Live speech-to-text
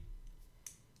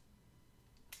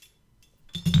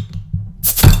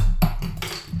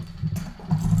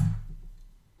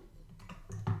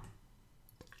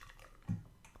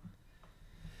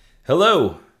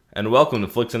Hello, and welcome to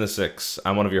Flicks in a Six.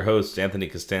 I'm one of your hosts, Anthony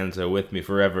Costanzo, with me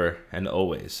forever and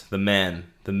always, the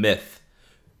man, the myth,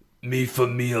 mi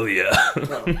familia,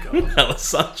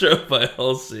 Alessandro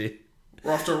Biolsi.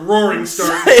 We're off to a roaring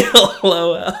start. Say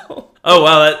hello, Al. Oh,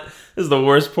 wow, that is the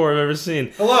worst pour I've ever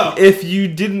seen. Hello. If you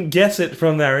didn't guess it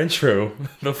from our intro,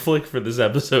 the flick for this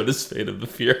episode is Fate of the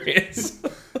Furious.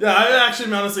 Yeah, I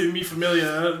actually, honestly, mi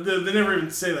familia. They never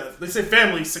even say that. They say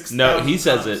family 6,000 No, he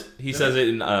says times. it. He says it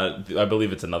in, I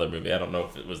believe it's another movie. I don't know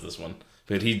if it was this one.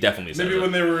 But he definitely says it. Maybe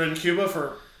when they were in Cuba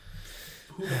for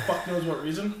who the fuck knows what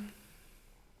reason.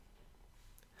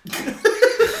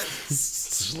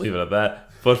 Just leave it at that.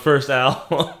 But first,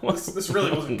 Al, This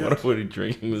really wasn't good. What are we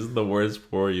drinking? This is the worst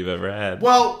pour you've ever had.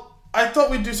 Well, I thought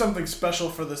we'd do something special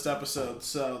for this episode.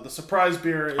 So the surprise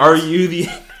beer is... Are you the...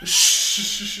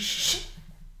 Shh.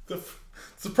 The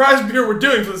surprise beer we're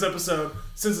doing for this episode,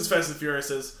 since it's Fast and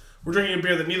Furious, is we're drinking a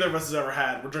beer that neither of us has ever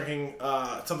had. We're drinking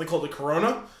something called a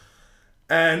Corona.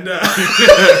 And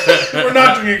we're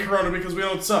not drinking a Corona because we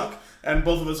don't suck. And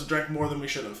both of us have drank more than we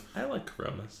should have. I like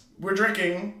Coronas. We're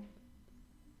drinking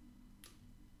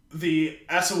the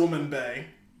Assawoman Bay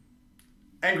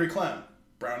Angry Clown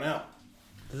Brown Ale.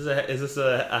 Is this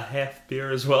a half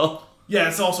beer as well? Yeah,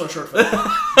 it's also a short film.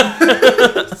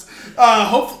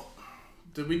 Hopefully...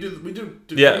 Did we do...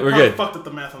 Yeah, we're good. Fucked up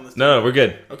the math on this. No, we're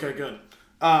good. Okay, good.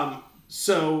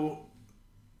 So,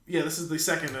 yeah, this is the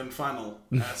second and final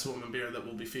Asswoman beer that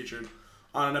will be featured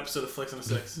on an episode of Flicks in a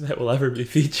Six. That will ever be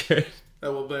featured.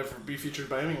 That will never be featured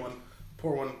by anyone.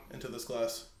 Pour one into this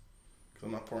glass. Because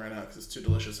I'm not pouring it out because it's too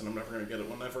delicious and I'm never going to get it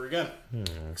one ever again.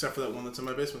 Except for that one that's in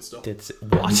my basement still.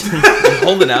 What? You're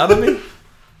holding out on me?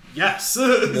 Yes!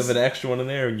 You have an extra one in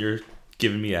there and you're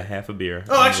giving me a half a beer.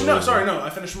 Oh, actually, no, sorry, no. I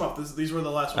finished them up. These were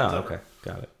the last ones ever. Okay.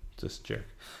 Got it. Just jerk.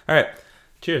 All right.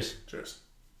 Cheers. Cheers.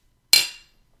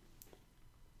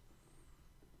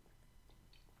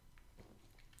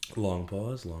 Long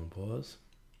pause.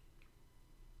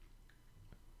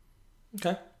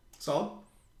 Okay. Solid?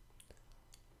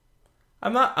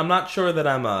 I'm not sure that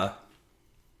I'm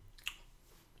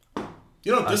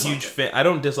You don't a dislike huge it. fan. I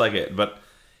don't dislike it, but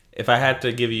if I had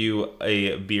to give you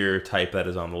a beer type that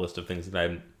is on the list of things that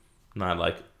I'm not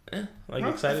excited I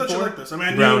thought for, you liked this. I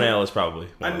mean, brown ale is probably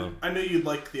one of them. I knew you'd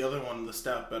like the other one, the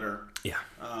stout, better. Yeah,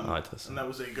 I like this. And that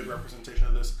was a good representation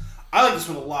of this. I like this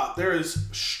one a lot. There is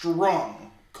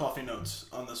strong coffee notes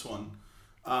on this one.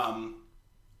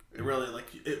 It really,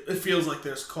 it feels like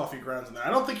there's coffee grounds in there. I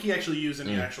don't think he actually used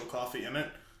any actual coffee in it,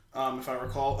 if I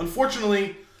recall.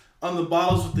 Unfortunately, on the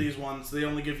bottles with these ones, they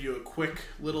only give you a quick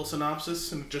little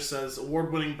synopsis, and it just says,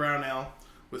 award-winning brown ale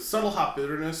with subtle hop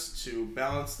bitterness to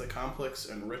balance the complex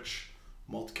and rich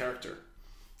malt character.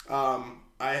 I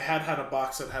had a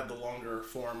box that had the longer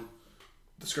form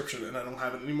description, and I don't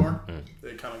have it anymore.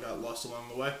 It kind of got lost along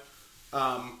the way.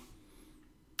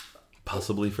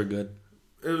 Possibly for good.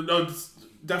 It's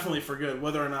definitely for good.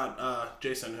 Whether or not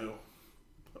Jason,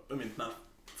 not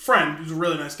friend, who's a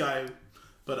really nice guy,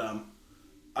 but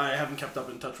I haven't kept up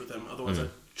in touch with him. Otherwise, I'd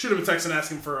shoot him a text and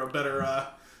ask him for a better,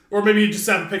 or maybe just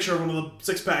have a picture of one of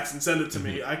the 6-packs and send it to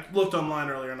me. I looked online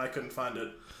earlier and I couldn't find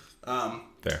it.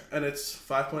 Fair. And it's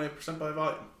 5.8% by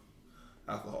volume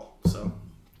alcohol. So.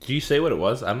 Did you say what it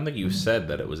was? I don't think you said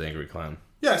that it was Angry Clown.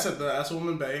 Yeah, I said the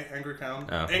Assawoman Bay Angry Clown,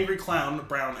 Angry Clown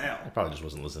Brown Ale. I probably just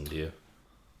wasn't listening to you.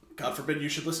 God forbid you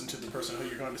should listen to the person who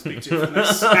you're going to speak to for the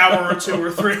next hour or 2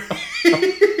 or 3.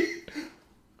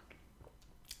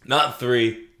 Not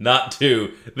 3, not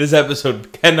 2. This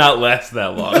episode cannot last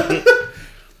that long.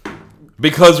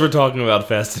 Because we're talking about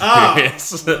Fast and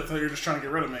Furious. I thought you were just trying to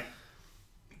get rid of me.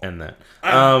 And that.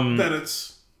 I bet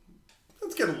it's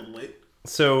getting a little late.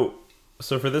 So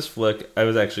for this flick, I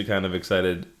was actually kind of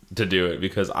excited to do it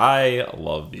because I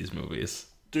love these movies.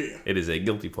 Do you? It is a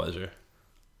guilty pleasure.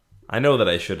 I know that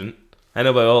I shouldn't. I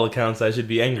know by all accounts I should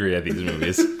be angry at these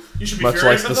movies. You should be much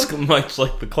furious like at them? much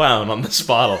like the clown on this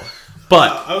bottle.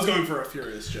 But I was going for a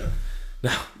furious joke.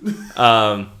 no,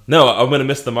 I'm gonna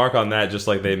miss the mark on that, just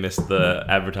like they missed the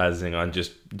advertising on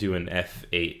just doing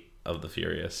F8 of the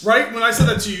Furious. Right? When I said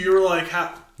that to you, you were like,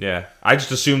 how Yeah, I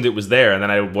just assumed it was there, and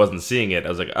then I wasn't seeing it. I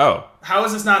was like, oh,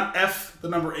 is this not F, the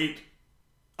number 8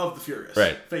 of the Furious?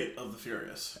 Right. Fate of the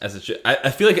Furious. as it should. I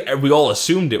feel like we all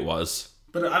assumed it was.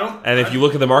 But I don't... And if you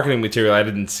look at the marketing material, I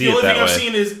didn't see it that way. The only thing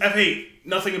I've seen is F8.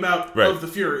 Nothing about Right. of the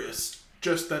Furious.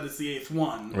 Just that it's the 8th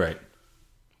one. Right.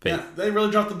 Fate. Yeah, they really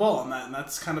dropped the ball on that, and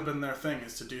that's kind of been their thing,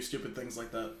 is to do stupid things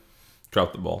like that.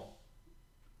 Drop the ball.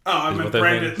 Oh, I meant what they're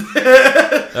brand it.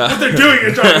 What they're doing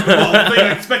is dropping the ball. The thing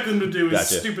I expect them to do is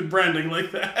Gotcha. stupid branding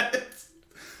like that.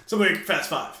 Something like Fast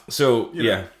 5. So, You know.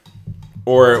 yeah.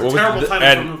 Or It's a what terrible was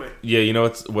title for a movie. Yeah, you know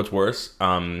what's worse?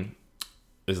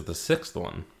 Is it the sixth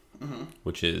one,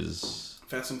 which is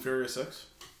Fast and Furious 6.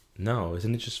 no?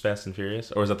 Isn't it just Fast and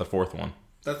Furious, or is that the fourth one?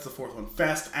 That's the fourth one.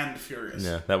 Fast and Furious.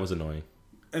 Yeah, that was annoying.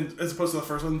 And as opposed to the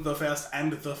first one, The Fast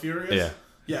and the Furious. Yeah.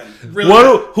 Yeah.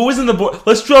 Really. Who is in the board?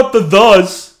 Let's drop the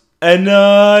thes, and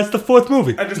it's the fourth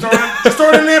movie. And just throw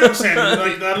in an ampersand.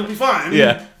 Like, that'll be fine.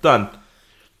 Yeah, done.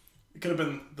 It could have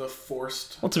been the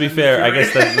forced. Well, to be and fair, I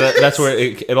Furious. guess that's where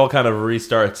it all kind of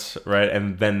restarts, right?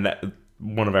 And then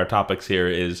one of our topics here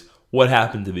is what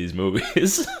happened to these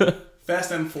movies.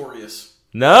 Fast and Furious.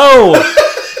 No!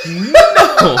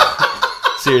 No!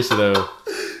 Seriously, though,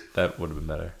 that would have been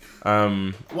better.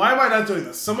 Why am I not doing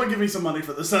this? Someone give me some money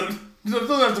for this. It doesn't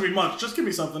have to be much. Just give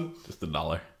me something. Just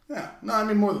 $1. Yeah. No, I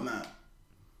mean more than that.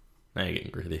 Now you're getting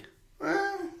greedy.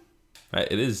 Eh.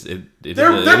 It is a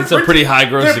They're pretty high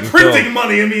grossing They're printing film.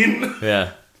 money, I mean.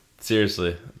 Yeah.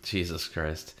 Seriously. Jesus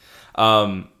Christ.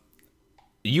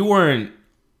 You weren't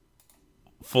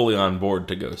fully on board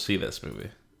to go see this movie.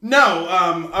 No,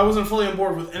 I wasn't fully on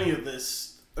board with any of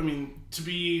this. I mean, to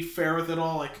be fair with it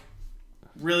all, like,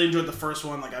 really enjoyed the first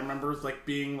one. Like, I remember, like,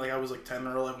 being, like, I was, like, 10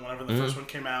 or 11 whenever the first one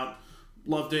came out.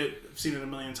 Loved it. I've seen it a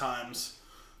million times.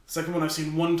 The second one I've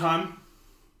seen one time.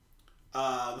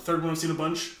 The third one I've seen a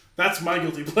bunch. That's my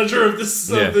guilty pleasure of this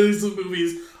of these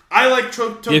movies. I like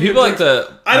Tokyo people like Drift.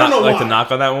 to I don't know like why. to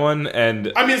knock on that one,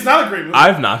 and I mean, it's not a great movie.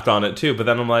 I've knocked on it too, but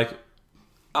then I'm like,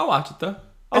 I'll watch it though.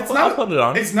 I'll put it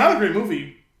on. It's not a great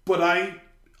movie, but I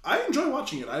enjoy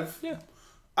watching it.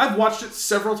 I've watched it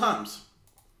several times.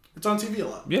 It's on TV a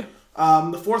lot. Yeah.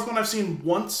 The fourth one I've seen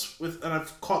once and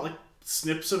I've caught like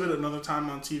snips of it another time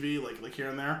on TV, like here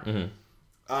and there. Mm-hmm.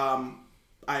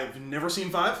 I have never seen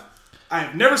 5. I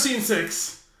have never seen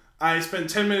 6. I spent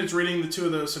 10 minutes reading the two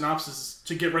of those synopses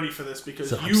to get ready for this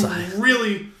because you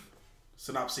really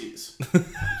synopses.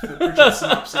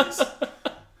 Synopses.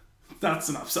 Not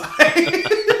synopsis.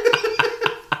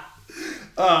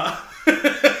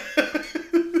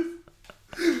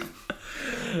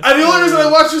 And the only reason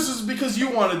I watched this is because you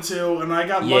wanted to, and I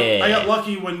got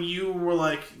lucky when you were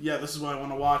like, "Yeah, this is what I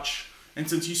want to watch." And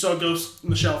since you saw Ghost in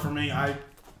the Shell for me, I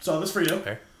saw this for you.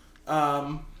 Okay.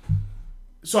 I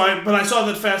saw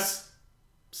that Fast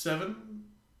 7.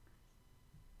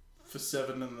 For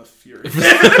 7 and the Fury.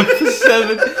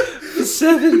 Seven.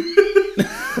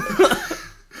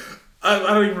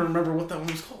 I don't even remember what that one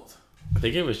was called. I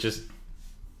think it was just.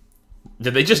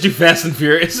 Did they just do Fast and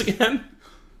Furious again?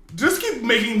 Just keep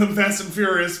making them Fast and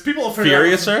Furious. People will figure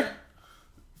Furious, out.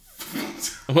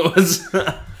 What was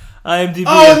IMDb?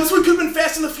 Oh, this one could have been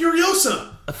Fast and the Furiosa.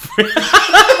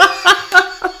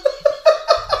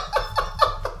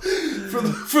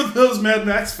 for those Mad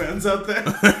Max fans out there.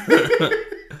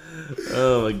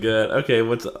 Oh my god. Okay,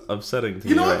 what's upsetting to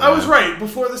You know what? right I was now? right.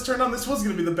 Before this turned on, this was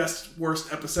going to be the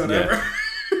worst episode ever.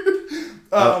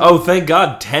 Thank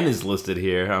God 10 is listed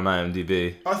here on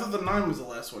IMDb. I thought the 9 was the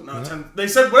last one. No, 10. They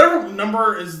said whatever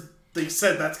number is. They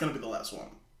said that's going to be the last one.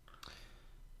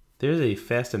 There's a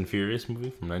Fast and Furious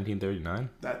movie from 1939.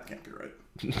 That can't be right.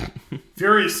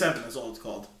 Furious 7 is all it's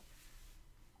called.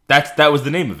 That was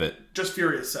the name of it. Just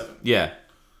Furious 7. Yeah.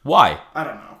 Why? I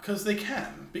don't know. Because they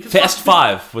can. Because Fast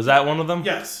 5. Was that one of them?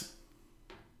 Yes.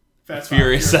 Fast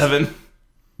Furious 7.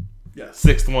 Yes.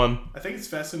 Sixth one. I think it's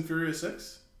Fast and Furious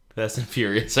 6. Fast and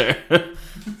Furious, sir.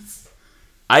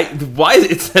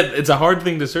 It's a hard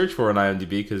thing to search for on IMDb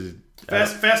because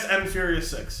Fast and Furious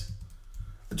 6.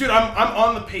 Dude, I'm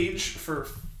on the page for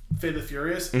Fate of the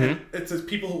Furious, and it says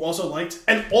people who also liked,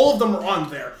 and all of them are on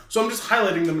there. So I'm just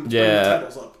highlighting them and putting the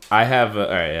titles up. I have all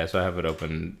right, yeah. So I have it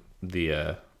open.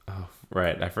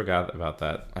 Right, I forgot about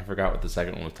that. I forgot what the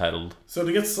second one was titled. So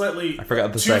to get slightly, I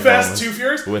forgot the Too second Fast, one Too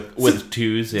Furious with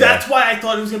twos. Yeah, That's why I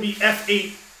thought it was gonna be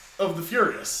F8 of the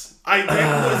Furious. It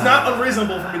was not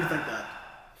unreasonable for me to think that.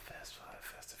 Fast 5,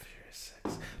 Fast and Furious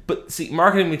 6. But see,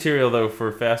 marketing material though for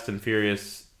Fast and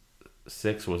Furious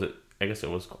 6 was it? I guess it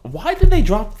was. Why did they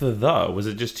drop the? Was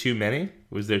it just too many?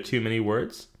 Was there too many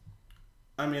words?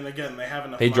 I mean, again, they have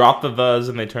enough. They money. dropped the thes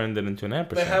and they turned it into an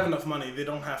ampersand. They have enough money. They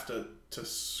don't have to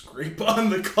scrape on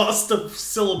the cost of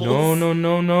syllables.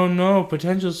 No.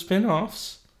 Potential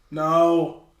spin-offs.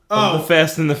 No. Of the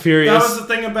Fast and the Furious. That was the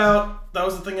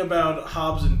thing about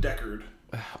Hobbs and Deckard.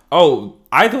 Oh,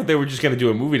 I thought they were just going to do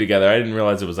a movie together. I didn't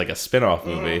realize it was like a spin-off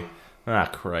movie. Ah,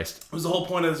 Christ. It was the whole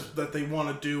point is that they want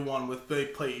to do one with they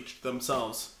play each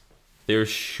themselves. They're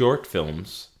short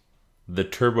films. The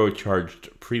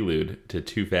turbocharged prelude to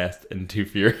Too Fast and Too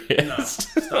Furious.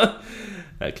 No, stop.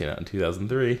 That came out in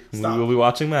 2003. Stop. We will be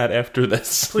watching that after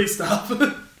this. Please stop.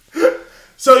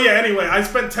 So yeah, anyway, I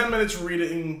spent 10 minutes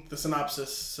reading the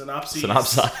synopses of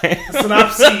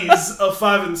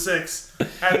 5 and 6,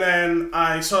 and then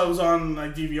I saw it was on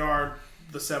like DVR,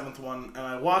 the 7th one, and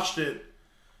I watched it.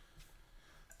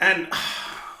 And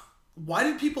why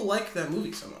did people like that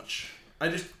movie so much?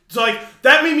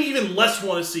 That made me even less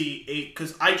want to see 8,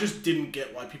 because I just didn't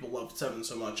get why people loved 7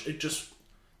 so much. It just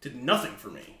did nothing for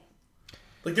me.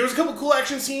 Like, there was a couple cool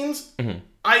action scenes. Mm-hmm.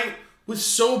 I was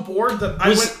so bored that I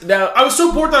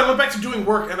went back to doing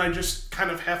work, and I just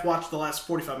kind of half watched the last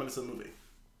 45 minutes of the movie.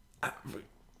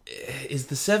 Is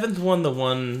the 7th one the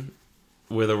one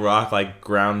where The Rock like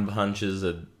ground punches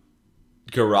a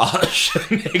garage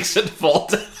and makes it fall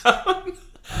down?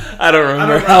 I don't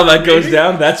remember how that goes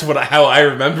down. That's how I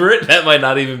remember it. That might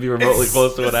not even be remotely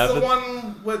close to what happened. It's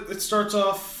the one it starts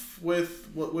off with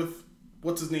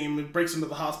what's his name? It breaks into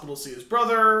the hospital to see his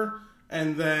brother,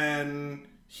 and then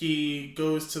he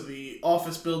goes to the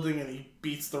office building and he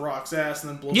beats The Rock's ass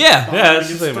and then blows that's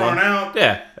and the same thrown one. out.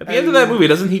 Yeah, at the end of that movie,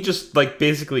 doesn't he just like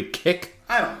basically kick?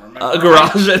 I don't remember. A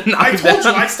garage and knock I told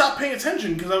down? you I stopped paying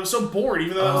attention because I was so bored.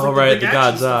 Even though that was the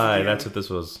God's Eye. That's what this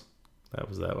was. That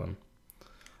was that one.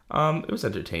 It was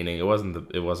entertaining. It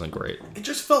wasn't great. It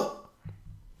just felt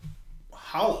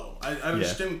hollow. I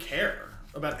just didn't care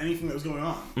about anything that was going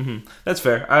on. Mm-hmm. That's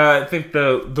fair. I think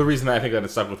the reason that I think that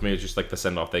it stuck with me is just like the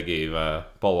send off they gave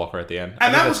Paul Walker at the end.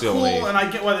 And that was cool, and I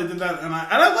get why they did that, and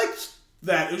I liked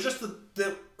that. It was just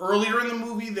that earlier in the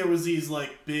movie there was these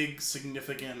like big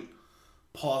significant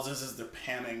pauses as they're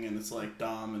panning, and it's like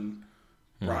Dom and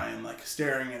Brian like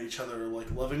staring at each other like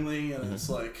lovingly, and it's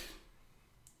like,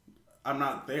 I'm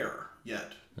not there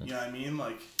yet. You know what I mean?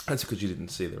 Like, that's because you didn't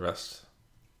see the rest.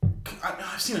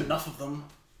 I've seen enough of them.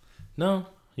 No,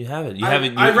 you haven't.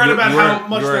 I read about how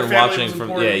much their family was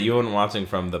important. Yeah, you weren't watching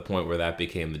from the point where that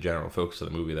became the general focus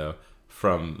of the movie, though.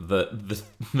 From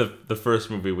the first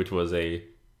movie, which was a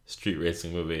street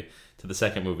racing movie, to the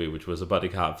second movie, which was a buddy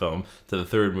cop film, to the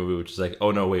third movie, which is like, oh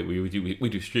no, wait, we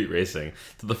do street racing,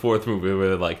 to the fourth movie where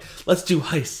they're like, let's do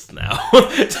heists now,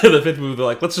 to the fifth movie they're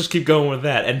like, let's just keep going with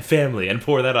that, and family, and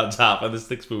pour that on top, and the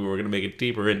sixth movie we're going to make it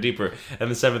deeper and deeper,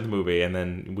 and the seventh movie, and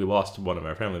then we lost one of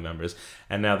our family members,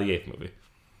 and now the eighth movie.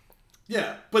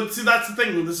 Yeah, but see, that's the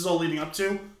thing this is all leading up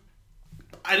to.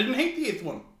 I didn't hate the eighth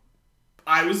one.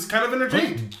 I was kind of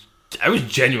entertained. I was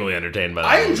genuinely entertained by that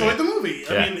movie. I enjoyed the movie.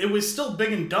 Yeah. I mean, it was still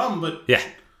big and dumb, but yeah,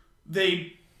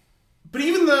 but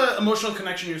even the emotional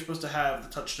connection you're supposed to have, the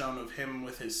touchstone of him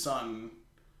with his son,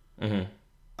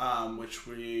 which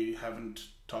we haven't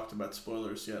talked about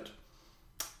spoilers yet.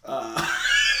 I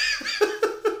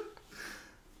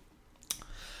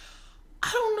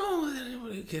don't know that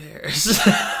anybody cares.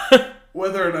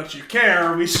 Whether or not you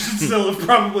care, we should still have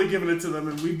probably given it to them,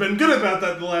 and we've been good about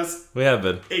that the last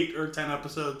 8 or 10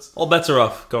 episodes. All bets are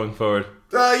off going forward.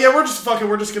 Yeah, we're just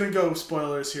gonna go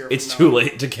spoilers here. It's too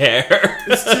late to care.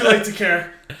 It's too late to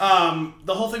care.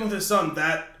 The whole thing with his son,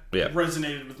 that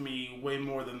resonated with me way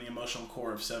more than the emotional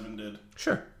core of 7 did.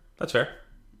 Sure, that's fair.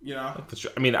 You know,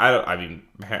 I mean,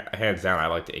 hands down, I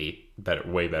liked 8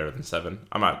 way better than 7.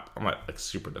 I'm not like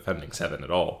super defending 7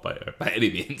 at all by any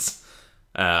means.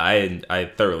 I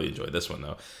thoroughly enjoyed this one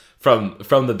though, from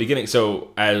the beginning. So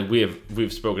as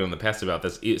we've spoken in the past about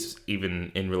this,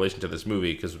 even in relation to this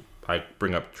movie, because I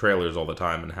bring up trailers all the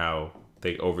time and how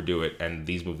they overdo it, and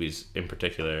these movies in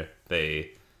particular,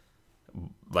 they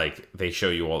show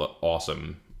you all the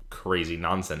awesome, crazy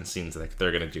nonsense scenes that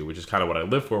they're gonna do, which is kind of what I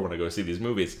live for when I go see these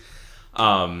movies.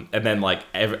 And then like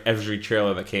every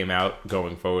trailer that came out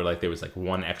going forward, like there was like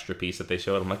one extra piece that they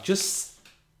showed. I'm like, just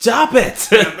stop it!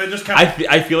 Yeah, they just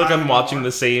I feel like I'm watching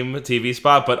the same TV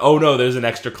spot, but oh no, there's an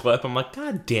extra clip. I'm like,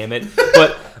 God damn it!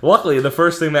 But luckily, the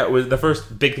first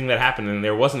big thing that happened, and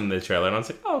there wasn't in the trailer, and I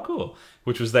was like, oh cool,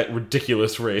 which was that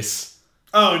ridiculous race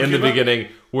in the beginning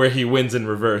where he wins in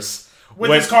reverse.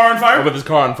 With his car on fire? With his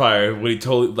car on fire, when he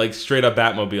totally, like, straight up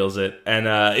Batmobiles it,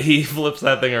 and he flips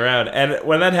that thing around. And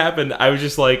when that happened, I was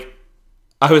just like,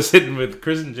 I was sitting with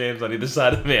Chris and James on either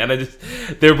side of me, and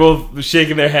they're both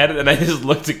shaking their head, and I just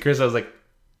looked at Chris, I was like,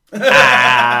 look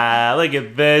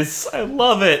at this. I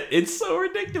love it. It's so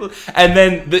ridiculous. And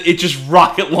then it just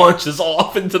rocket launches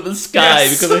off into the sky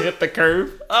because it hit the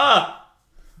curve.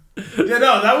 Yeah,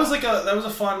 no, that was a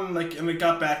fun, like, and it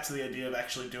got back to the idea of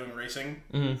actually doing racing,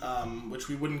 which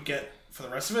we wouldn't get for the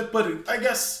rest of it, but I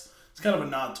guess it's kind of a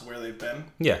nod to where they've been.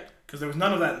 Yeah. Because there was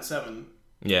none of that in 7.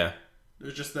 Yeah. It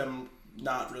was just them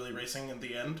not really racing at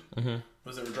the end,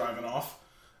 because they were driving off.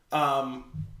 I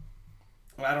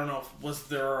don't know if was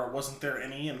there or wasn't there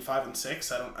any in 5 and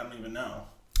 6. I don't even know.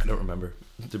 I don't remember,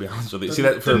 to be honest with you. See,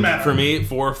 that for me,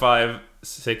 4, 5,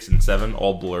 6, and 7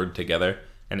 all blurred together.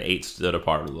 and 8 stood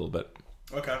apart a little bit.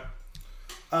 Okay.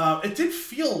 It did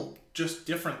feel just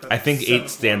different than I think the 8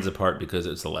 stands apart because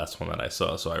it's the last one that I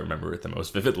saw, so I remember it the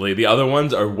most vividly. The other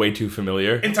ones are way too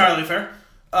familiar. Entirely fair.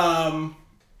 And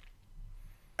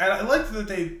I liked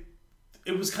that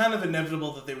it was kind of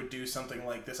inevitable that they would do something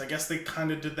like this. I guess they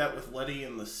kind of did that with Letty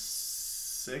in the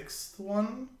 6th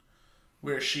one,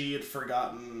 where she had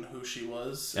forgotten who she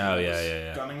was. Oh,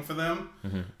 yeah. Gunning for them.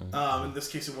 In this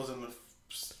case, it wasn't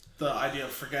the idea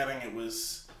of forgetting. It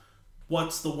was,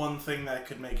 what's the one thing that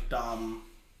could make Dom...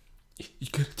 You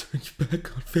gotta turn your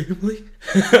back on family?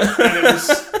 And it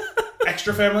was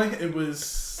extra family. It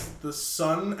was the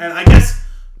son. And I guess...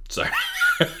 Sorry.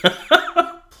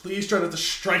 Please try not to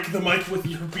strike the mic with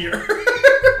your beer.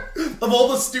 Of all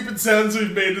the stupid sounds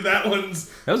we've made, that was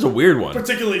a weird one.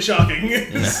 Particularly shocking.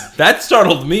 That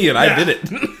startled me, and I did it.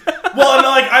 Well, and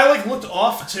I looked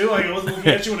off too. I wasn't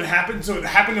looking at you when it happened, so it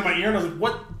happened in my ear, and I was like,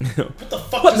 "What the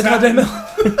fuck just happened?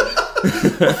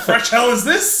 What fresh hell is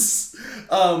this?"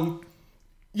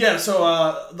 Yeah.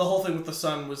 So the whole thing with the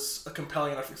son was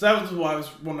compelling enough, because that was why I was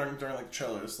wondering during the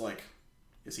trailers,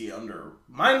 is he under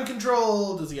mind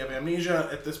control? Does he have amnesia?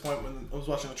 At this point, when I was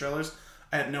watching the trailers,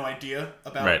 I had no idea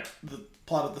about the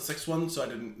plot of the 6th one, so I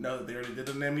didn't know that they already did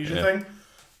an amnesia thing.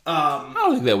 I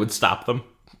don't think that would stop them.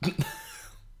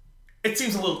 It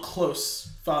seems a little close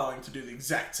following to do the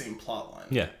exact same plot line.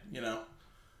 Yeah.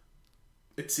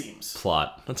 It seems.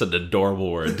 Plot. That's an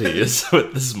adorable word to use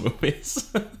with this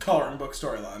movies. Coloring book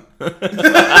storyline. Look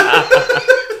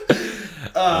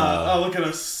at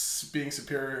us being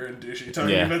superior and douchey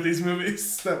talking about these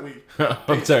movies that we...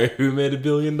 I'm sorry, who made $1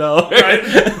 billion? Right?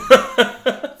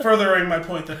 Furthering my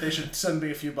point that they should send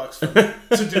me a few bucks to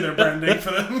do their branding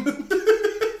for them.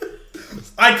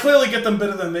 I clearly get them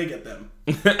better than they get them.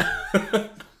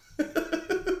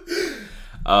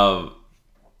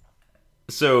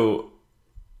 So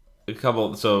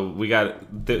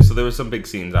there were some big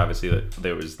scenes, obviously.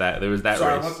 There was that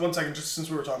Sorry, race. one second, just since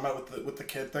we were talking about with the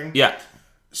kid thing. Yeah.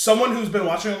 Someone who's been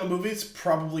watching all the movies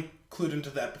probably clued into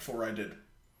that before I did.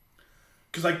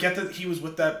 Because I get that he was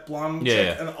with that blonde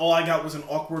chick, and all I got was an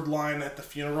awkward line at the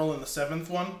funeral in the 7th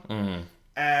one. Mm-hmm.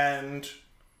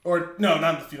 No,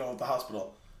 not at the funeral, at the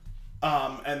hospital.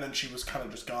 And then she was kind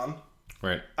of just gone.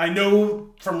 Right. I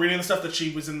know from reading the stuff that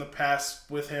she was in the past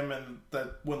with him, and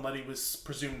that when Letty was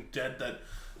presumed dead, that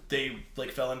they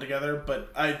fell in together.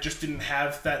 But I just didn't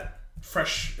have that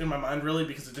fresh in my mind, really,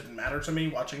 because it didn't matter to me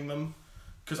watching them,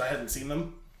 because I hadn't seen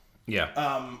them. Yeah.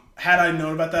 Had I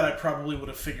known about that, I probably would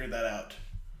have figured that out.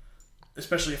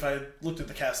 Especially if I looked at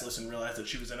the cast list and realized that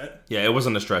she was in it. Yeah, it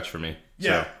wasn't a stretch for me.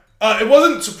 Yeah. So. It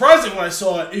wasn't surprising when I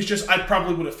saw it. It's just I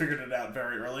probably would have figured it out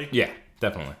very early. Yeah,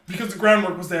 definitely. Because the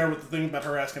groundwork was there with the thing about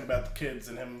her asking about the kids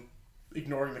and him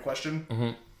ignoring the question.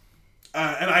 Mm-hmm.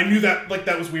 And I knew that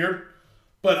that was weird,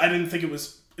 but I didn't think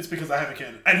it's because I have a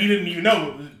kid. And he didn't even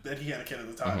know that he had a kid at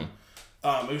the time.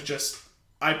 Mm-hmm. It was just,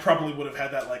 I probably would have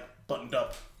had that buttoned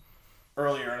up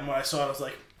earlier. And when I saw it, I was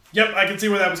like, yep, I can see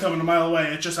where that was coming a mile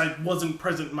away. It's just I wasn't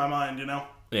present in my mind,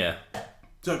 Yeah.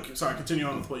 So, sorry, continue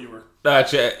on with what you were...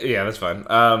 Actually, yeah, that's fine.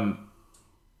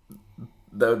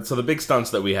 So the big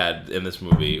stunts that we had in this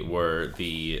movie were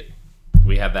we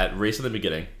had that race in the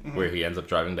beginning where he ends up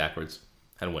driving backwards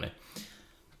and winning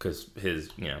because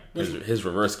his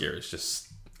reverse gear is just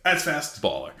as fast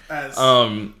baller as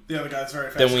the other guy's very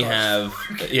fast.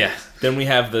 Then we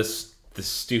have this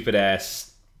stupid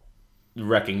ass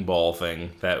wrecking ball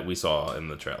thing that we saw in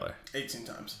the trailer 18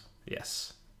 times.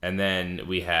 Yes, and then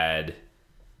we had.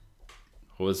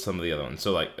 What was some of the other ones?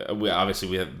 So, we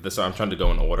have this. I'm trying to go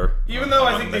in order. Even though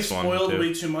I think they spoiled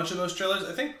way too much in those trailers,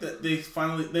 I think that they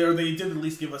finally they did at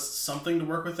least give us something to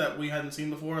work with that we hadn't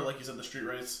seen before. Like you said, the street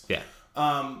race. Yeah.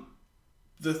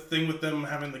 The thing with them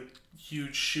having the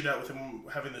huge shootout with him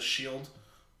having the shield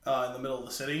in the middle of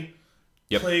the city.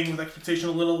 Yep. Playing with expectation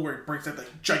a little, where he breaks out the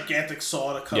gigantic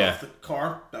saw to cut off the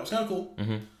car. That was kind of cool.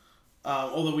 Mm-hmm.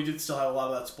 Although we did still have a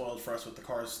lot of that spoiled for us with the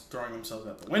cars throwing themselves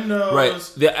out the windows. Right.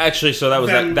 Actually, so that was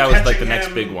the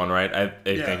next big one, right? I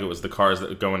think it was the cars that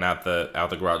were going out the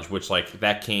garage, which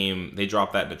that came. They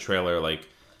dropped that in the trailer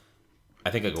I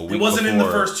think a week before. It wasn't in the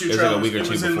first two trailers. It was a week or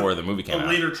two before the movie came out. A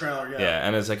later trailer, yeah. Yeah,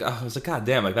 and it's God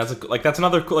damn, that's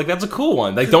another that's a cool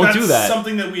one. Don't do that.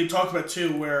 Something that we had talked about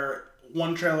too, where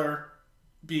one trailer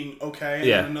being okay and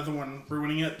then another one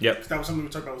ruining it. Yep. That was something we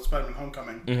talked about with Spider-Man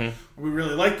Homecoming. Mm-hmm. We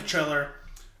really liked the trailer,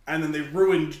 and then they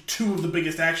ruined two of the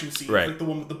biggest action scenes. Right. Like the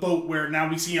one with the boat, where now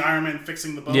we see Iron Man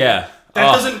fixing the boat. Yeah.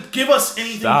 That doesn't give us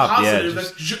anything positive.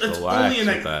 That's only a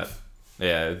negative.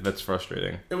 Yeah, that's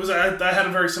frustrating. It was. I had a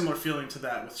very similar feeling to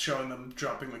that with showing them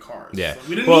dropping the cars. Yeah.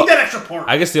 We didn't need that extra part.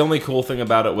 I guess the only cool thing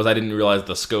about it was I didn't realize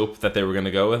the scope that they were going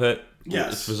to go with it.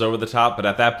 Yes. It was over the top, but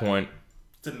at that point,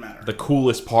 didn't matter. the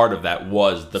coolest part of that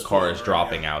was the cars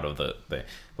dropping out of the thing.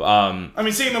 I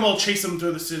mean, seeing them all chase them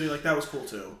through the city, like, that was cool,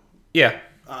 too. Yeah.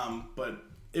 But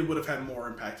it would have had more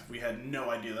impact if we had no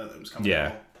idea that it was coming.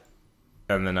 Yeah.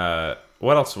 And then,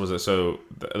 what else was it? So,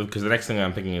 because the next thing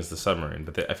I'm thinking is the submarine,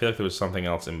 but I feel like there was something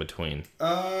else in between.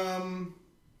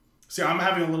 See, I'm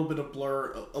having a little bit of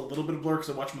blur, because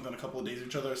I watched them within a couple of days of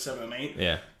each other, 7 and 8.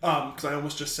 Yeah. Because I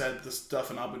almost just said the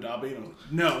stuff in Abu Dhabi, and I'm like,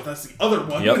 no, that's the other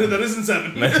one. Yep. That isn't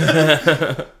 7.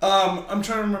 I'm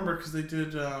trying to remember, because they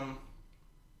did...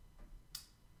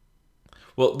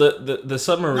 Well, the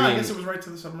submarine... No, I guess it was right to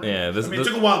the submarine. Yeah, it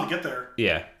took a while to get there.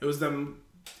 Yeah. It was them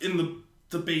in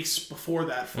the base before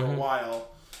that for a while,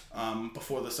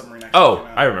 before the submarine actually came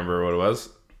out. I remember what it was.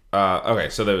 Okay,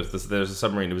 so there's a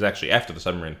submarine. It was actually after the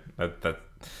submarine that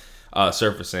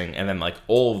surfacing, and then like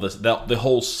all of this, the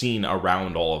whole scene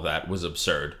around all of that was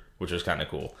absurd, which was kind of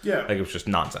cool. Yeah, like it was just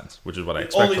nonsense, which is what I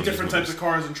expect. All these different types of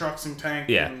cars and trucks and tanks.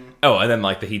 Yeah. And... and then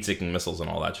like the heat-seeking missiles and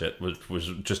all that shit was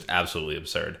just absolutely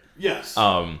absurd. Yes.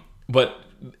 And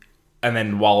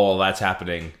then while all that's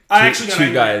happening, I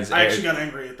actually got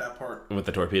angry at that part with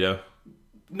the torpedo.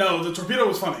 No, the torpedo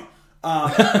was funny.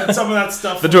 And some of that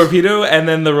stuff. The torpedo, and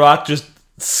then the Rock just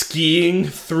skiing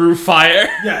through fire.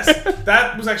 Yes,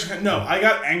 that was actually I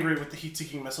got angry with the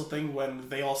heat-seeking missile thing when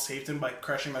they all saved him by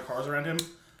crashing their cars around him.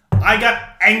 I got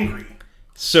angry.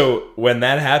 So when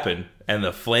that happened and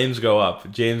the flames go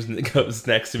up, James goes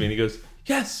next to me and he goes,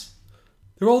 "Yes,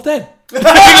 they're all dead.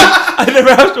 I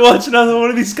never have to watch another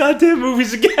one of these goddamn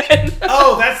movies again."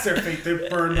 Oh, that's their fate. They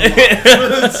burned them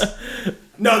alive.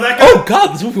 No, oh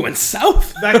god, this movie went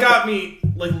south. That got me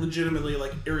like legitimately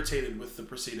like irritated with the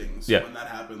proceedings when that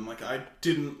happened. Like I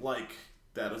didn't like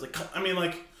that. I was like, I mean,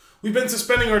 like we've been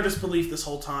suspending our disbelief this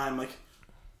whole time. Like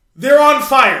they're on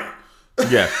fire.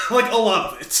 Yeah, like a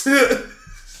lot of it.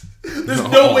 There's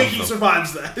no way he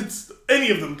survives that. It's any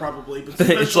of them probably, but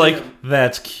it's like him.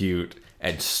 That's cute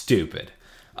and stupid.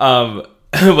 But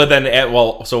then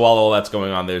while all that's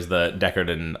going on, there's the Deckard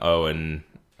and Owen.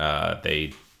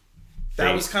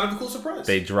 That was kind of a cool surprise.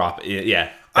 They drop,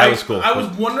 that was cool. I was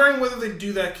wondering whether they'd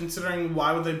do that, considering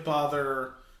why would they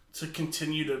bother to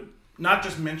continue to not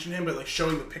just mention him, but like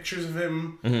showing the pictures of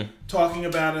him, talking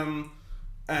about him,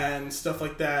 and stuff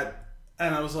like that.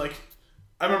 And I was like,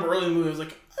 I remember early in the movie, I was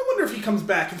like, I wonder if he comes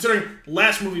back. Considering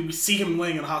last movie we see him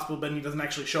laying in a hospital bed and he doesn't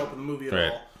actually show up in the movie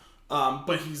at all,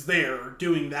 but he's there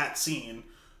doing that scene,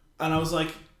 and I was like,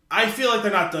 I feel like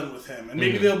they're not done with him, and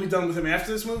maybe they'll be done with him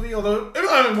after this movie. Although,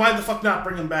 I mean, why the fuck not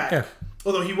bring him back? Yeah.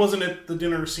 Although he wasn't at the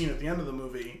dinner scene at the end of the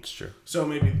movie. It's true. So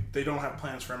maybe they don't have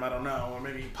plans for him. I don't know, or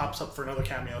maybe he pops up for another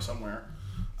cameo somewhere.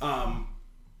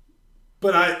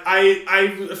 But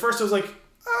I at first I was like,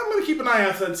 I'm gonna keep an eye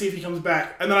out for that and see if he comes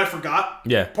back, and then I forgot.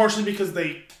 Yeah. Partially because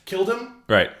they killed him.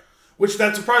 Right. Which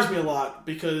that surprised me a lot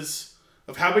because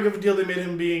of how big of a deal they made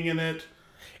him being in it.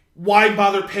 Why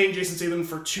bother paying Jason Statham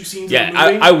for 2 scenes in the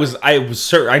movie? I was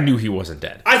certain. I knew he wasn't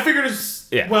dead. I figured it's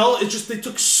just they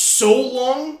took so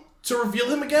long to reveal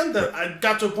him again that I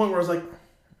got to a point where I was like,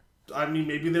 I mean,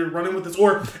 maybe they're running with this,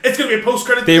 or it's going to be a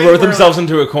post-credit thing. They wrote themselves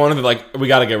into a corner. They're like, we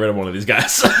got to get rid of one of these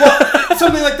guys. Well,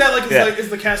 something like that. Like, is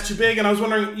the cast too big? And I was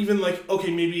wondering, even like,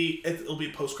 okay, maybe it'll be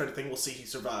a post-credit thing. We'll see he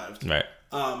survived. Right.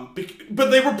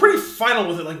 But they were pretty final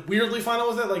with it, like weirdly final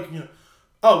with it. Like, you know,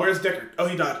 oh, where's Deckard? Oh,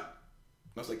 he died.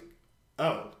 And I was like,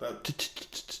 oh,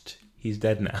 he's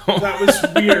dead now. That was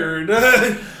weird.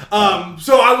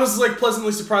 So I was like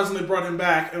pleasantly surprised when they brought him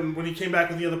back, and when he came back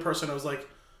with the other person, I was like,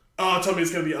 oh, tell me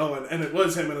it's gonna be Owen, and it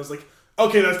was him, and I was like,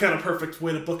 okay, that's kind of perfect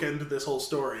way to bookend this whole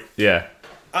story. Yeah,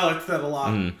 I liked that a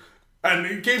lot, and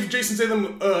it gave Jason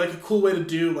Statham like a cool way to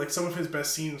do like some of his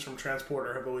best scenes from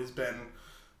Transporter have always been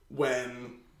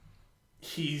when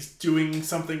he's doing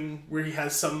something where he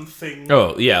has something.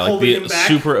 Oh yeah, like the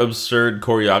super absurd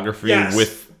choreography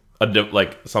with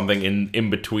like something in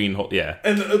between. Yeah,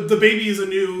 and the baby is a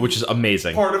new, which is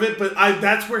amazing part of it. But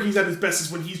that's where he's at his best,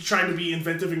 is when he's trying to be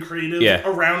inventive and creative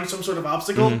around some sort of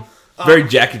obstacle. Very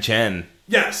Jackie Chan.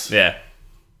 Yes. Yeah,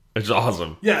 it's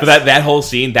awesome. Yes. But that whole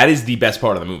scene, that is the best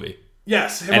part of the movie.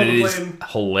 Yes, and it is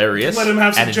hilarious. Let him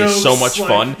have some and jokes, it is so much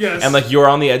fun. Yes. And like you're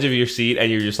on the edge of your seat,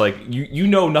 and you're just like, you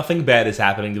know nothing bad is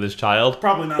happening to this child,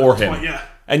 probably not, or him. Point, yeah.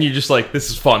 And you're just like,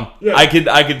 this is fun. Yeah. I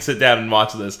could sit down and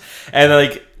watch this. And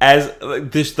like as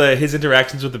his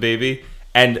interactions with the baby,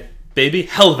 and baby,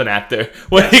 hell of an actor.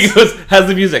 When he goes, has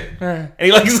the music, and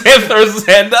he like throws his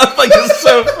hand up, like it's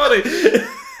so funny.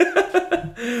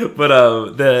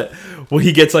 But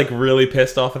he gets like really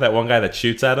pissed off at that one guy that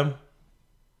shoots at him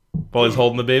while he's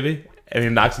holding the baby, and he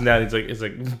knocks him down. He's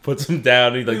like puts him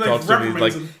down. He talks to him.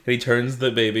 And he turns the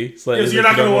baby. So you're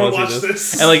not gonna want to watch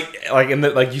this. And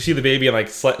like you see the baby and like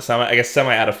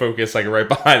semi out of focus, like right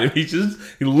behind him.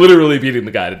 He literally beating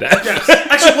the guy to death. Yes.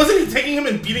 Actually, wasn't he taking him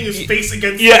and beating his face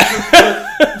against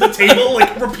the table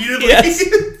like repeatedly? Yes.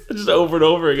 Just over and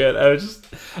over again.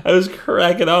 I was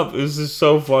cracking up. It was just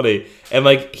so funny. And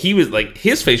like he was like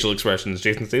his facial expressions,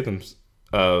 Jason Statham's.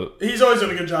 He's always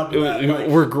done a good job of that. Like,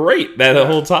 we're great the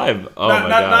whole time. Oh my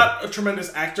god! Not a tremendous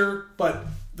actor, but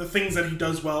the things that he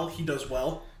does well, he does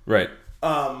well. Right.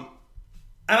 And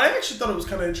I actually thought it was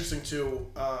kind of interesting too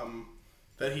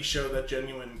that he showed that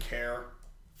genuine care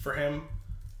for him.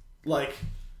 Like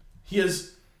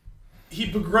he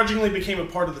begrudgingly became a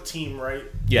part of the team, right?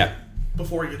 Yeah.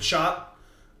 Before he gets shot.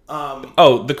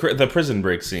 The prison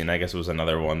break scene, I guess, was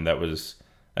another one that was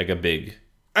like a big.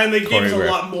 And they gave us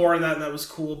a lot more in that, and that was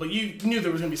cool. But you knew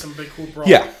there was going to be some big cool brawl.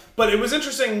 Yeah. But it was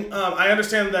interesting. I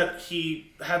understand that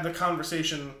he had the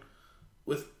conversation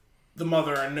with the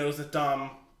mother and knows that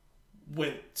Dom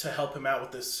went to help him out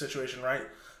with this situation, right?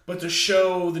 But to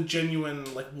show the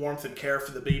genuine like warmth and care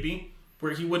for the baby,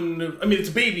 where he wouldn't have... I mean, it's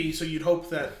a baby, so you'd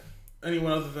hope that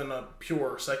anyone other than a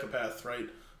pure psychopath, right,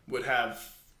 would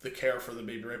have the care for the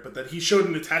baby, right? But that he showed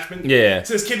an attachment to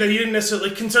this kid that he didn't necessarily...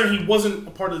 Like, considering he wasn't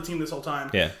a part of the team this whole time.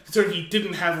 Yeah. Considering he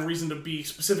didn't have a reason to be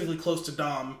specifically close to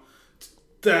Dom,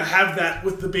 to have that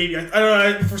with the baby. I don't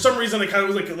know. For some reason, it kind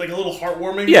of was like a little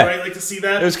heartwarming, right? Like, to see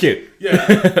that. It was cute.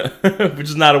 Yeah. Which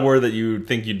is not a word that you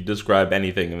think you'd describe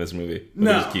anything in this movie. But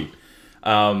no. It was cute.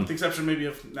 With the exception maybe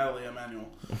of Natalie Emanuel.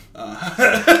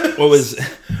 What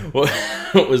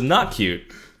was not cute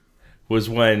was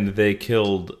when they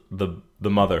killed the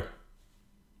mother.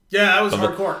 Yeah, that was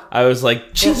hardcore. I was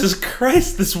like, Jesus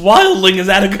Christ, this wildling is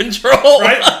out of control.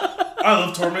 Right? I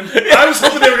love Tormund. I was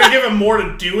hoping they were going to give him more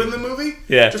to do in the movie.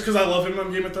 Yeah. Just because I love him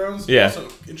on Game of Thrones. Yeah. Also,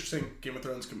 interesting Game of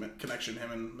Thrones connection,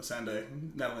 him and Missandei.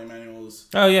 Natalie Emanuel is...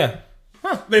 Oh, yeah.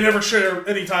 Huh. They never share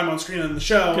any time on screen in the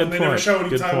show. Good and they point. never show any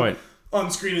Good time point.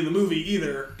 on screen in the movie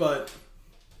either, but...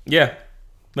 Yeah.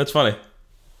 That's funny.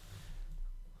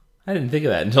 I didn't think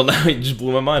of that until now. It just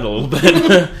blew my mind a little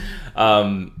bit.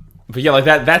 But yeah, like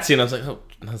that scene, I was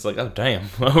like, oh damn,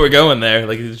 we're going there.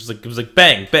 Like it was like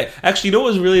bang, bang. Actually, you know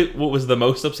what was the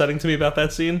most upsetting to me about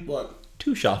that scene? What?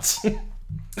 2 shots.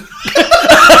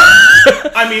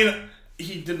 I mean,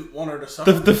 he didn't want her to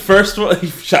suffer. The first one, he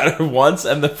shot her once,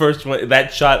 and the first one,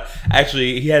 that shot,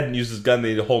 actually, he hadn't used his gun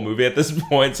the whole movie at this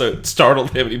point, so it startled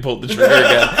him and he pulled the trigger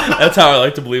again. That's how I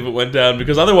like to believe it went down,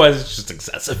 because otherwise it's just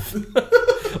excessive.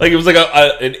 Like, it was like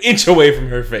an inch away from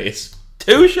her face.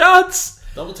 2 shots?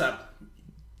 Double tap.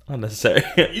 Unnecessary.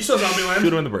 You saw Zombieland?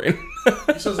 Shoot him in the brain.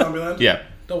 You saw Zombieland? Yeah.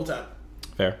 Double tap.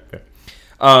 Fair.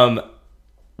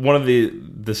 One of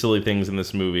the silly things in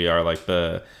this movie are like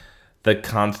the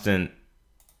constant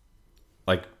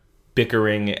like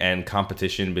bickering and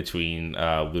competition between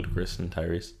Ludacris and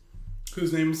Tyrese.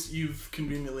 Whose names you've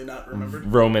conveniently not remembered?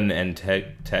 Roman and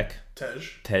Tej. Tej.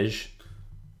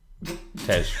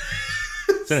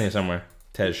 It's in here somewhere.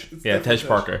 Tej. Yeah, Tej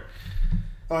Parker.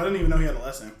 Oh, I didn't even know he had a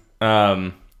last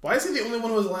name. Why is he the only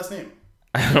one who has a last name?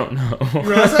 I don't know. You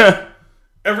realize that?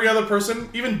 Every other person,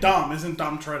 even Dom, isn't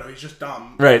Dom Toretto. He's just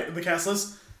Dom. Right. The cast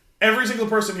list. Every single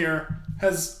person here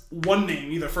has one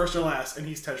name, either first or last, and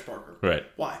he's Tej Parker. Right.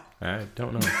 Why? I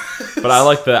don't know. But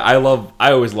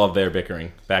I always love their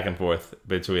bickering back and forth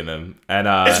between them. And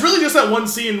it's really just that one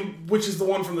scene, which is the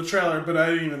one from the trailer, but I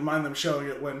didn't even mind them showing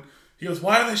it when he goes,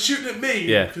 "Why are they shooting at me?"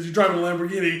 Yeah. Because you're driving a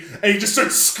Lamborghini, and he just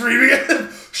starts screaming at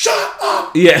him, "Shut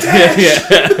up!"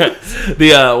 Yeah.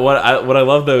 What I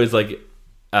love though is like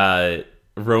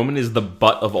Roman is the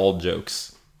butt of all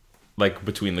jokes, like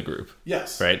between the group.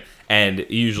 Yes. Right. And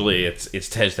usually it's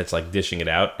Tej that's like dishing it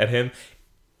out at him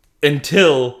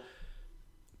until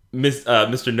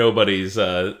Mr. Nobody's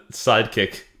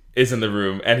sidekick is in the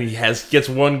room and he gets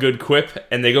one good quip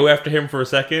and they go after him for a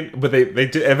second, but they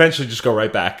eventually just go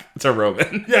right back to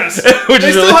Roman. Yes. Which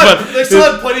is really fun. They still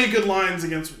had plenty of good lines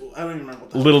against, I don't even remember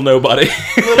what that Little Nobody.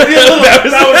 that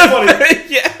was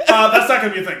funny. Yeah. That's not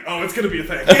going to be a thing. Oh, it's going to be a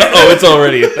thing. Oh, it's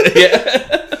already a thing.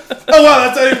 Yeah. Oh, wow,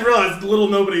 I didn't realize Little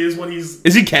Nobody is what he's...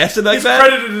 Is he casted like that?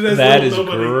 He's credited as that Little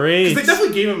Nobody. That is great. Because they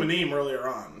definitely gave him a name earlier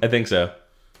on. I think so.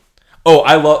 Oh,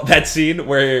 I love that scene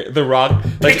where The Rock,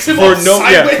 like, Picks him up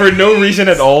sideways. for no reason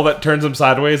at all, that turns him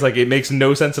sideways. Like, it makes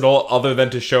no sense at all, other than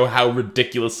to show how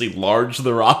ridiculously large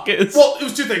The Rock is. Well, it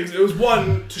was 2 things. It was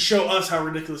 1, to show us how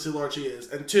ridiculously large he is,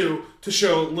 and 2, to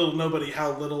show Little Nobody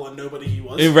how little and nobody he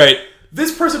was. Right.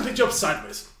 This person picked you up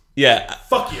sideways. Yeah.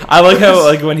 Fuck you. I like how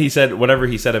like when he said whatever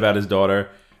he said about his daughter,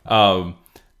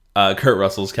 Kurt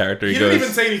Russell's character. He didn't even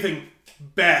say anything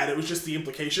bad. It was just the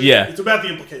implication. Yeah. It's about the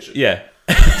implication. Yeah.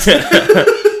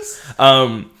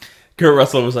 Kurt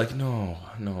Russell was like, no.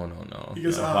 He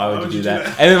goes, Why would you do that?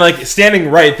 And then, like, standing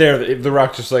right there, The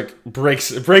Rock just, like, breaks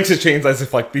his chains as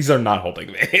if, like, these are not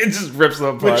holding me. It just rips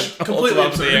them apart. Which completely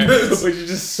absurd. Which is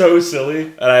just so silly.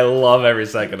 And I love every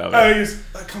second of it. He's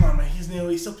like, come on, man.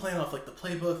 He's still playing off, like, the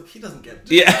playbook. He doesn't get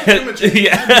it. Yeah. He's going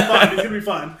to be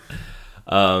fine.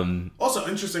 Also,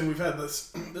 interesting, we've had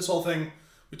this whole thing.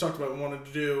 We talked about we wanted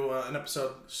to do an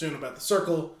episode soon about The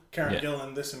Circle, Karen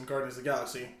Gillan, this, and Guardians of the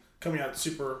Galaxy coming out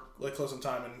super like close in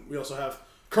time, and we also have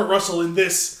Kurt Russell in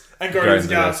this and Guardians of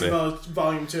the Galaxy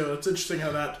Volume 2. It's interesting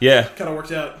how that kind of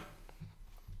worked out.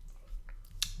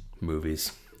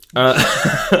 Movies. All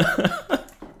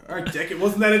right, Dick. It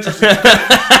wasn't that interesting.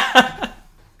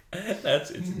 It's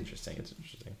interesting. It's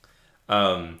interesting.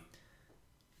 I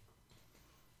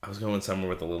was going somewhere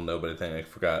with the little nobody thing. I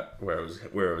forgot where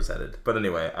it was headed. But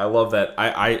anyway, I love that.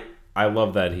 I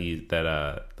love that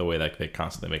the way that they're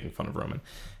constantly making fun of Roman.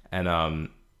 And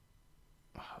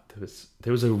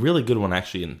there was a really good one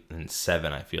actually in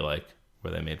 7, I feel like,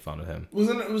 where they made fun of him.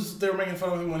 They were making fun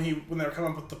of him when they were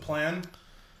coming up with the plan,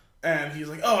 and he's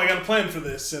like, "Oh, I got a plan for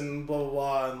this," and blah blah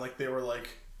blah, and like they were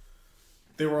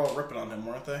all ripping on him,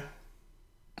 weren't they?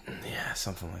 Yeah,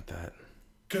 something like that.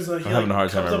 Because I'm having a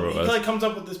hard time remembering what it was. He comes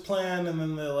up with this plan, and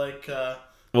then they're like,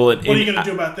 what are you gonna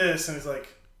do about this? And he's like,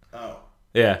 "Oh."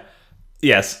 Yeah.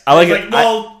 Yes, I like it. He's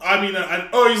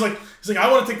like,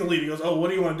 I want to take the lead. He goes, "Oh, what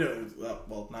do you want to do?" Goes,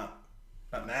 well, not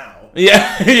now.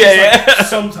 Yeah.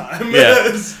 Sometime.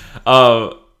 Yeah.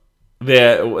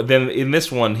 Then in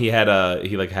this one, he had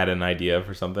an idea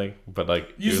for something, but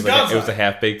like it was a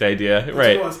half baked idea, That's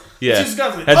right? What it was. Yeah. That's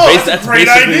a great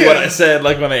basically idea. what I said.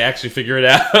 Like when they actually figure it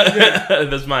out,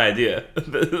 that's my idea.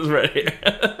 This is right here.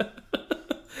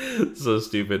 So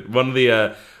stupid. One of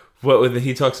the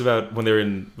he talks about when they're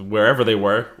in wherever they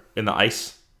were in the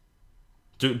ice.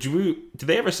 Did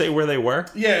they ever say where they were?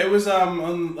 Yeah, it was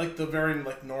on like the very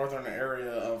like northern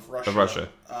area of Russia.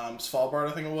 Svalbard,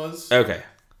 I think it was. Okay,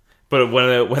 but when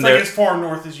it's they're like as far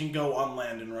north as you can go on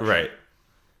land in Russia. Right.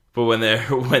 But when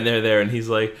they're there, and he's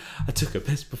like, I took a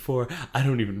piss before, I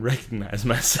don't even recognize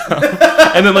myself.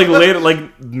 And then like later,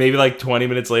 like maybe like 20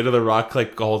 minutes later, The Rock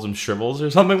like calls him shrivels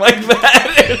or something like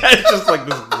that. It's just like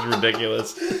this is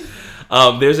ridiculous.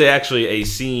 There's actually a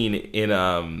scene in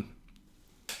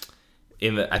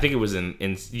the I think it was in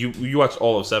you watched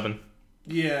all of 7.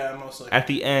 Yeah, mostly. At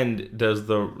the end, does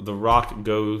the Rock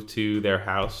go to their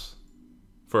house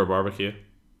for a barbecue?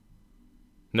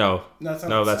 No, that's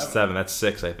 7. That's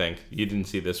 6, I think. You didn't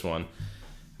see this one.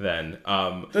 Then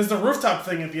there's the rooftop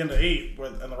thing at the end of 8,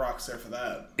 and The Rock's there for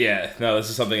that. Yeah, no, this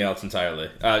is something else entirely.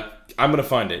 I'm gonna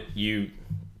find it. You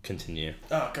continue.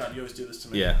 Oh God, you always do this to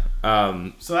me. Yeah.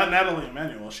 So that Natalie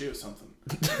Emmanuel, she was something.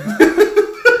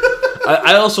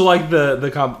 I also like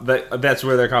that's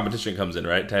where their competition comes in,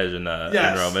 right? Tej and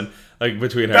Roman, like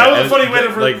between her. That was a funny way to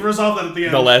resolve that at the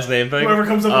end. The last name thing. Whoever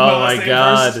comes up with the last name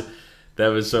God. first. That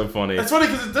was so funny. That's funny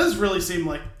because it does really seem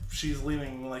like she's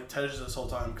leaning like Tej this whole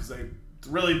time because they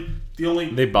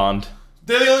bond.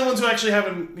 They're the only ones who actually have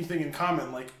anything in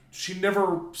common. Like she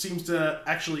never seems to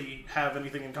actually have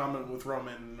anything in common with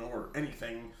Roman or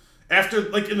anything. After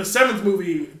like in the 7th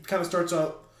movie, it kind of starts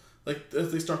out like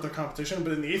as they start their competition,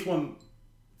 but in the 8th one,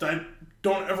 I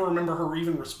don't ever remember her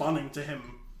even responding to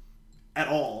him at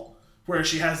all. Where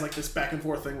she has like this back and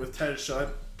forth thing with Tej, so I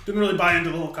didn't really buy into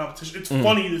the whole competition. It's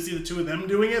funny to see the two of them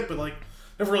doing it, but like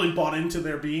never really bought into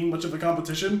there being much of a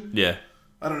competition. Yeah,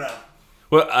 I don't know.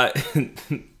 Well,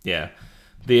 yeah,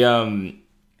 what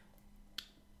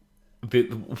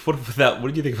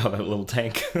did you think about that little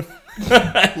tank?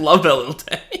 I love that little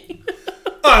tank.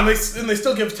 And they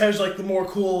still give Tej like the more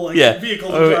cool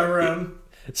vehicle to drive around.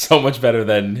 It's so much better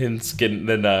than Roman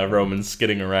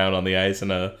skidding around on the ice in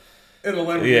a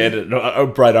Lamborghini. Yeah, a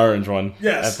bright orange one.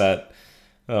 Yes. At that.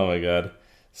 Oh my God,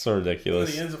 so ridiculous.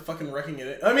 And he ends up fucking wrecking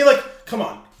it. I mean, like, come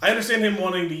on. I understand him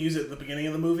wanting to use it at the beginning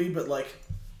of the movie, but like,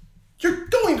 you're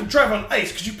going to drive on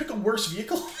ice. Could you pick a worse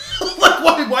vehicle?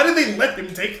 Like, why did they let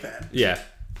him take that? Yeah.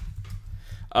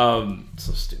 So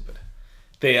stupid.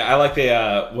 What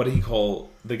do you call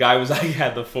the guy was like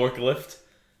had the forklift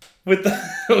with the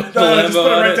Lambo just put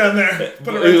it right down there.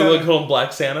 Put it right down there. Call him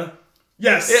Black Santa.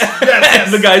 Yes. Yeah. Yes.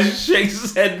 And the guy just shakes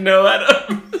his head no at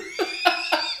him.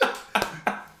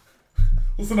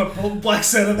 Listen up, Black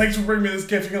Santa. Thanks for bringing me this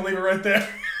gift. You're gonna leave it right there.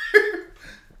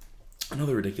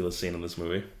 Another ridiculous scene in this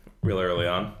movie, real early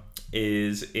on,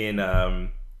 is in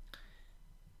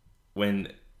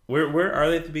when Where are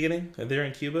they at the beginning? Are they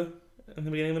in Cuba in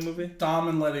the beginning of the movie? Dom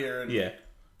and Letty are in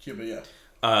Cuba, yeah.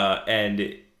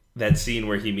 And that scene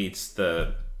where he meets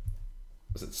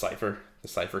was it Cypher? The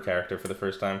Cypher character for the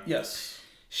first time? Yes.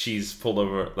 She's pulled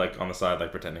over, like, on the side,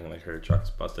 like, pretending like her truck's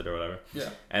busted or whatever. Yeah.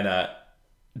 And,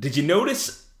 did you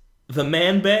notice the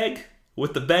man bag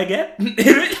with the baguette in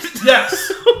it? Yes.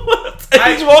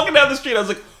 He's walking down the street. I was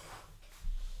like,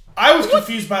 I was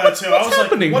confused by that too. I was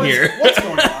happening like, here? what's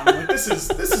going on? Like, this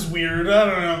is weird. I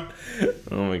don't know.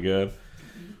 Oh my god.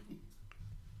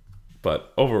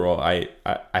 But overall, I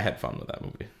had fun with that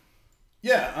movie.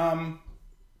 Yeah,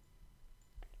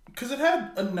 because it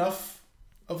had enough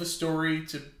of a story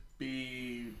to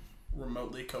be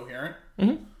remotely coherent.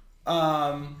 Mm-hmm.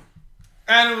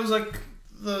 And it was like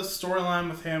the storyline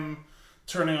with him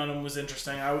turning on him was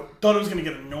interesting. I thought it was going to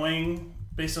get annoying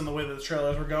based on the way that the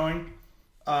trailers were going.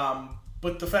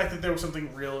 But the fact that there was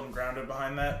something real and grounded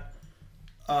behind that,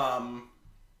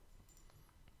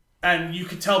 and you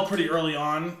could tell pretty early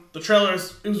on, the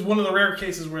trailers, it was one of the rare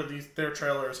cases where their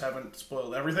trailers haven't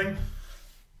spoiled everything.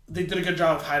 They did a good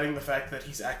job of hiding the fact that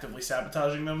he's actively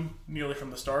sabotaging them nearly from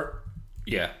the start.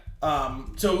 Yeah.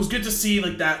 So it was good to see,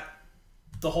 like, that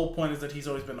the whole point is that he's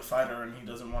always been a fighter and he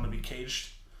doesn't want to be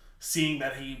caged. Seeing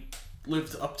that he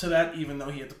lived up to that, even though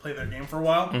he had to play their game for a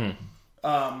while.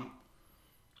 Mm-hmm.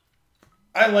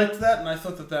 I liked that, and I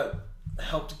thought that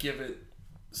helped give it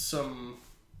some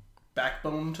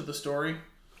backbone to the story.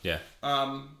 Yeah.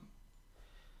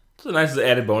 It's a nice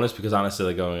added bonus because honestly,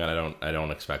 like, going on, I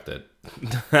don't expect it.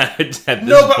 At this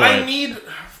but point, I need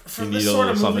for this sort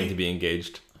of movie something to be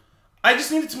engaged. I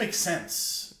just need it to make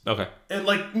sense. Okay. And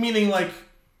meaning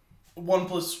 1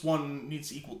 + 1 needs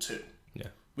to equal 2. Yeah.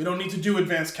 We don't need to do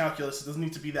advanced calculus. It doesn't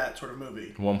need to be that sort of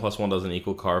movie. 1 + 1 doesn't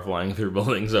equal car flying through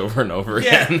buildings over and over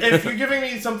Yeah, again. if you're giving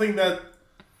me something that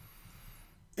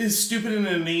is stupid and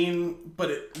inane,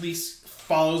 but at least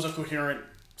follows a coherent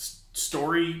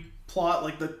story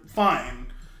plot, fine.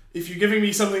 If you're giving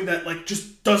me something that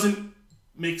just doesn't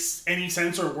make any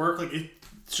sense or work,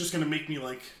 it's just gonna make me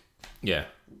yeah,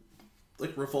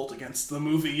 revolt against the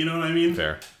movie. You know what I mean?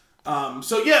 Fair.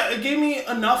 So yeah, it gave me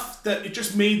enough that it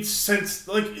just made sense.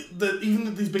 Even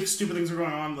that these big stupid things are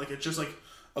going on, it's just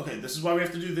okay, this is why we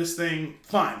have to do this thing.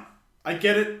 Fine, I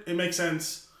get it. It makes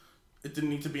sense. It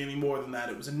didn't need to be any more than that.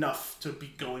 It was enough to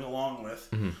be going along with.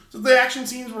 Mm-hmm. So the action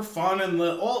scenes were fun, and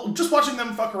just watching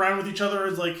them fuck around with each other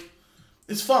is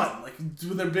it's fun.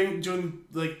 They're doing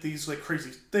these crazy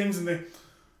things, and they're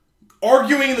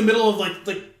arguing in the middle of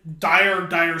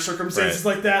dire circumstances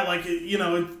like that.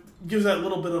 It gives that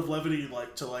little bit of levity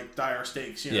to dire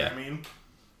stakes. You know what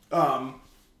I mean?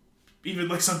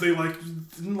 Even something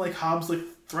didn't Hobbs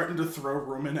threaten to throw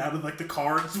Roman out of the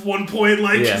car at one point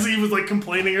because he was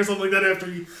complaining or something like that after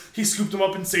he scooped him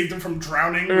up and saved him from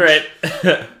drowning. Right.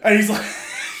 And he's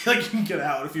you can get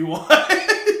out if you want.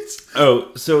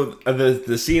 Oh, so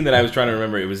the scene that I was trying to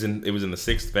remember, it was in the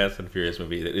 6th Fast and Furious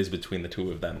movie. That is between the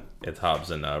two of them. It's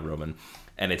Hobbs and Roman,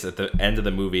 and it's at the end of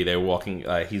the movie. They're walking.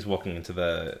 He's walking into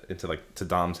to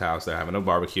Dom's house. They're having a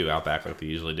barbecue out back like they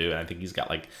usually do, and I think he's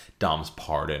got Dom's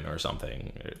pardon or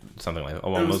something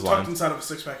along those lines. Tucked inside of a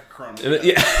 6-pack of Corona.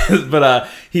 Yeah, but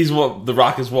the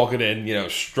Rock is walking in,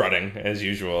 strutting as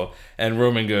usual, and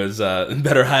Roman goes,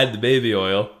 "Better hide the baby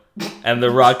oil." And The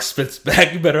Rock spits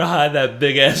back, "You better hide that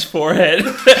big ass forehead."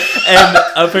 And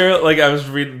apparently, I was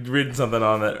reading something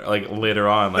on that later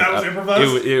on. That was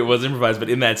improvised? It was improvised, but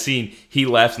in that scene, he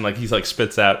laughs and he's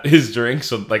spits out his drink.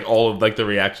 So all of the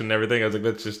reaction and everything, I was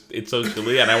that's just, it's so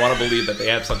silly. And I want to believe that they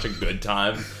have such a good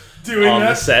time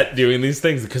the set doing these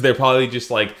things, because they're probably just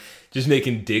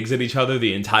making digs at each other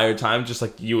the entire time, just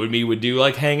like you and me would do,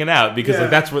 hanging out, because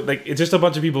that's what it's just a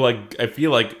bunch of people I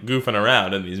feel goofing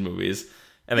around in these movies.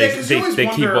 And they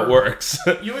keep what works.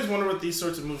 You always wonder with these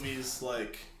sorts of movies, all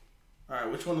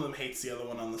right, which one of them hates the other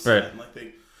one on the set?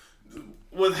 Right. And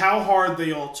with how hard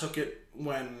they all took it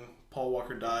when Paul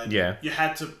Walker died, you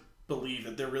had to believe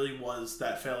that there really was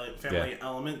that family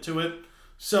element to it.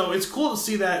 So it's cool to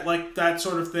see that that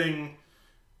sort of thing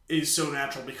is so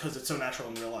natural because it's so natural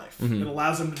in real life. Mm-hmm. It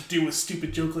allows them to do a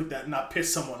stupid joke like that and not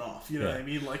piss someone off. You know what I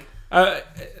mean?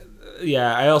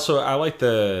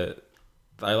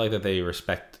 I like that they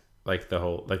respect the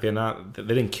whole they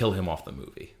didn't kill him off the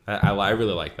movie. I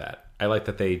really like that. I like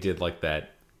that they did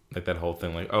that whole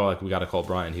thing we got to call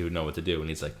Brian, he would know what to do, and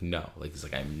he's no,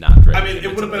 I'm not ready. I mean,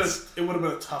 it would have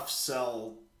been a tough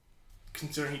sell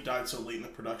considering he died so late in the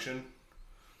production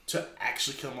to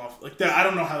actually kill him off like that. I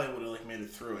don't know how they would have made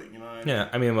it through it. You know what I mean? Yeah,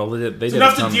 I mean, well, they did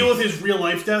enough to deal with his real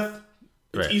life death.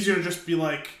 It's right. easier to just be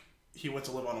he went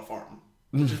to live on a farm.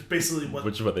 which is basically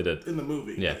which is what they did in the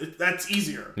movie. Yeah, that's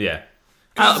easier. Yeah.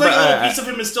 It's like a little piece of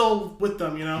him is still with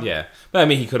them, you know? Yeah. But I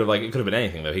mean, he could have, like, it could have been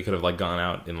anything, though. He could have, like, gone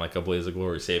out in, like, a blaze of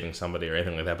glory saving somebody or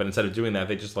anything like that. But instead of doing that,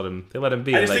 they just let him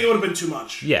be. I just think it would have been too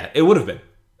much. Yeah, it would have been.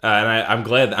 And I'm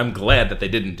glad that they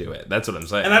didn't do it. That's what I'm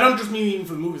saying. And I don't just mean even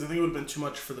for the movies. I think it would have been too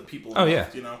much for the people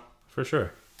involved, you know? For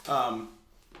sure. And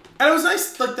it was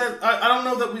nice, like, that. I don't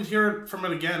know that we'd hear from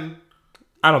it again.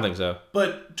 I don't think so.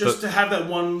 But to have that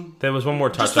one... There was one more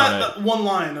touch on it. That one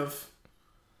line of...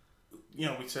 You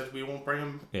know, we said we won't bring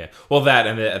him. Yeah. Well, that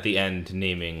and at the end,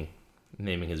 naming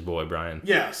his boy Brian.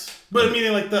 Yes, but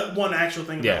meaning like the one actual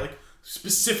thing about like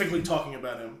specifically talking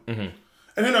about him. Mm-hmm.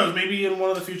 And who knows? Maybe in one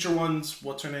of the future ones,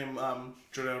 what's her name?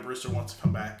 Jordana Brewster wants to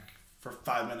come back for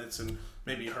 5 minutes, and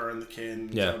maybe her and the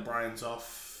kid. And Brian's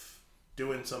off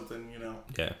doing something. You know.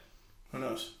 Yeah. Who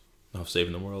knows? Off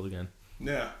saving the world again.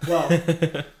 Yeah. Well,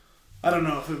 I don't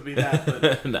know if it would be that,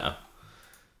 but no.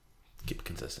 Keep it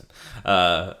consistent.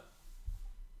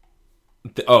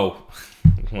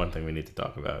 One thing we need to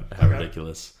talk about. How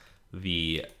ridiculous.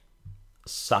 The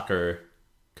soccer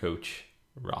coach,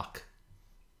 Rock.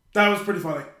 That was pretty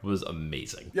funny. Was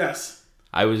amazing. Yes.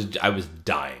 I was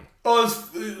dying. Oh, it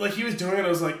was, like, he was doing it, I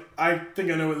was like, I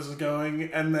think I know where this is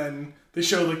going, and then they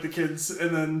showed, like, the kids,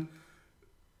 and then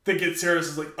they get serious,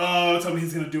 it's like, oh, tell me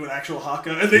he's going to do an actual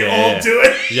haka, and they all do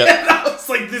it, yep. And I was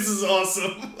like, this is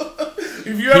awesome.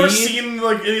 Have you ever seen,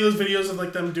 like, any of those videos of,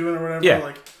 like, them doing it or whatever?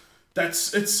 Like,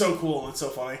 it's so cool and it's so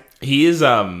funny. He is,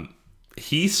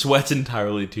 he sweats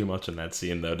entirely too much in that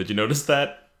scene, though. Did you notice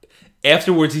that?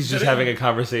 Afterwards, he's just having a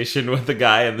conversation with the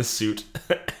guy in the suit,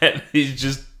 and he's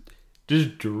just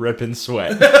dripping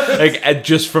sweat. Like,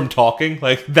 just from talking,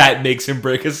 like, that makes him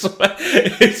break his sweat.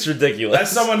 It's ridiculous.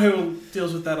 As someone who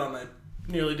deals with that on a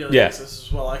nearly daily basis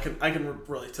as well, I can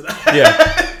relate to that.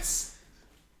 Yeah. It's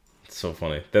so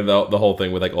funny. Then the whole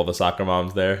thing with, like, all the soccer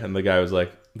moms there, and the guy was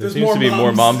like, there seems to be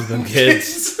more moms than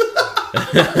kids.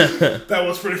 That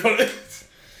was pretty funny.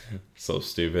 So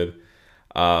stupid.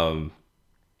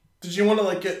 Did you want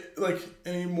to get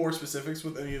any more specifics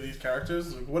with any of these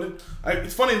characters? Like,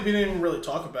 it's funny we didn't even really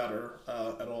talk about her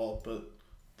at all, but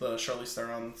the Charlize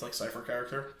Theron Cypher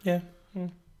character. Yeah.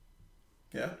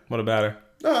 Yeah. What about her?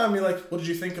 No, I mean, what did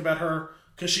you think about her?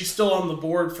 Because she's still on the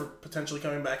board for potentially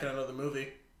coming back in another movie.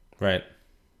 Right.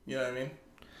 You know what I mean?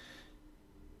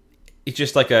 It's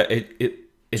just like it's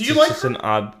Do you like just her? an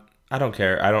odd. I don't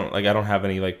care. I don't have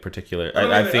any particular.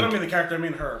 I don't mean the character. I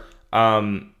mean her.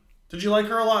 Did you like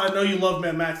her a lot? I know you love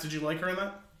Mad Max. Did you like her in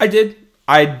that? I did.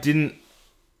 I didn't.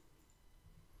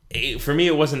 For me,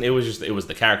 it wasn't. It was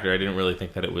the character. I didn't really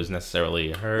think that it was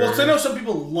necessarily her. Well, because I know some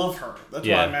people love her. That's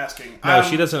why I'm asking. No,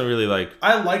 she doesn't really like.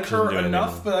 I like her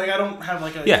enough, but I don't have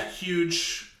a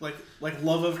huge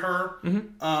love of her. Mm-hmm.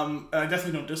 And I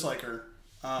definitely don't dislike her.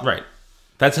 Right.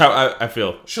 That's how I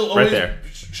feel. She'll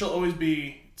always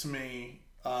be to me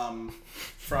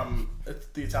from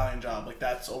The Italian Job.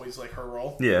 That's always her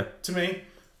role. Yeah. To me,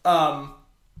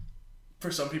 for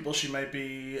some people, she might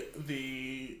be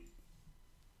the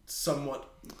somewhat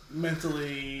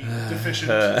mentally deficient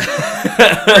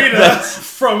Rita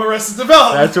from Arrested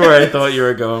Development. That's where I thought you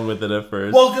were going with it at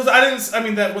first. Well, because I didn't. I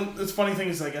mean, the funny thing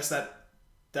is, I guess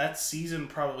that season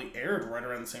probably aired right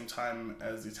around the same time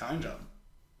as The Italian Job.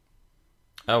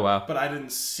 Oh wow! But I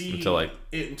didn't see it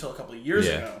until a couple of years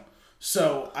ago.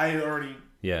 So I had already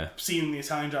seen The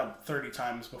Italian Job 30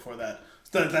 times before that.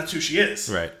 That's who she is,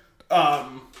 right?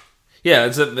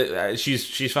 Yeah,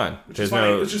 she's fine. Which is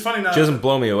funny now. She doesn't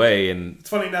blow me away, and it's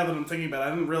funny now that I'm thinking about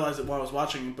it. I didn't realize it while I was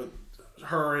watching, but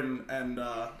her and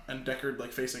Deckard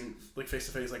facing face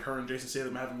to face, her and Jason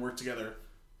Statham having worked together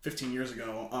 15 years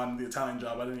ago on The Italian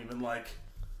Job. I didn't even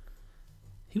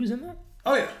He was in that?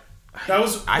 Oh yeah. That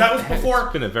was before.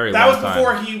 It's been a very long time. That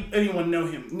was before anyone knew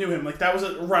him. That was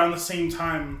around the same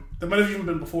time. That might have even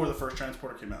been before the first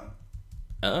Transporter came out.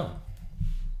 Oh.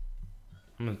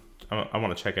 I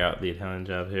want to check out The Italian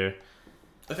Job here.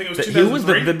 I think it was 2003. Who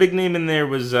was the big name in there?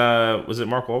 Was it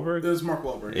Mark Wahlberg? It was Mark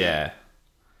Wahlberg. Yeah.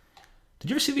 Did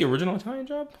you ever see the original Italian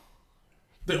Job?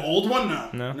 The old one?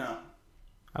 No. No.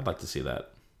 I'd like to see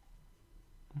that.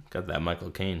 Got that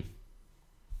Michael Caine.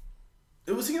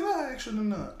 Was he in that? I actually didn't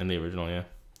know that. In the original, yeah.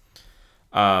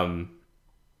 I'm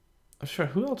sure.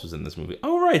 Who else was in this movie?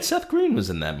 Oh, right. Seth Green was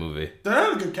in that movie. They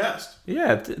had a good cast.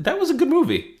 Yeah, that was a good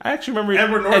movie. I actually remember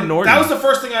Edward Norton. That was the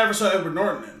first thing I ever saw Edward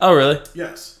Norton in. Oh, really?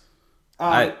 Yes.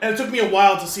 And it took me a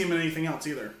while to see him in anything else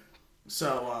either.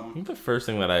 So, I think the first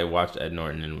thing that I watched Ed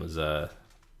Norton in was, it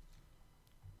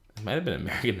might have been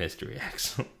American History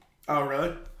X. Oh,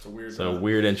 really? It's a weird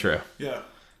weird intro. Yeah.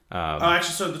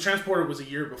 Actually, so the Transporter was a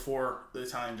year before the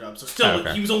Italian Job, so still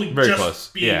okay. he was only Very just close.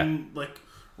 being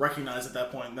recognized at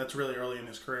that point. And that's really early in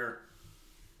his career.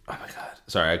 Oh my god!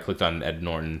 Sorry, I clicked on Ed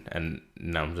Norton, and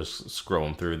now I'm just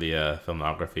scrolling through the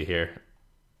filmography here.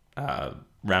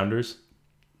 Rounders.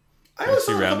 I only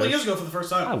saw it a couple of years ago for the first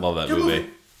time. I love that Good movie.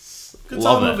 Good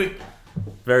solid movie.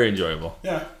 Very enjoyable.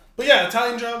 Yeah. But yeah,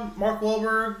 Italian Job, Mark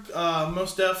Wahlberg,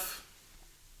 Mos Def,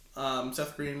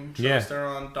 Seth Green, Charlize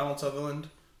Theron, Donald Sutherland.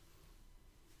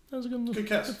 That was a good movie. Good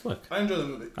cast. Good flick. I enjoy the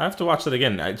movie. I have to watch that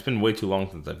again. It's been way too long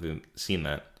since I've seen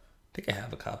that. I think I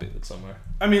have a copy of it somewhere.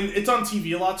 I mean, it's on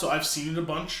TV a lot, so I've seen it a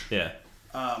bunch. Yeah.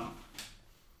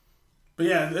 But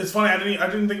yeah, it's funny. I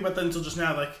didn't think about that until just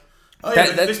now. Like, oh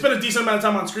yeah, they spent a decent amount of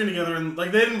time on screen together, and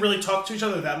like they didn't really talk to each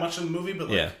other that much in the movie, but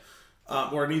like,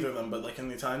 or neither of them, but like in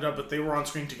the Italian Job, but they were on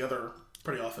screen together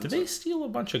pretty often. Did they steal a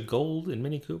bunch of gold in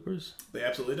Mini Coopers? They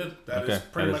absolutely did. That is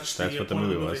pretty much that's what the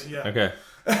movie was. Yeah. Okay.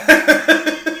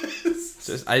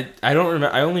 Just, I don't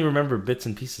remember. I only remember bits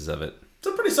and pieces of it. It's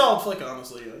a pretty solid flick,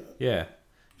 honestly. Yeah.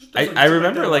 I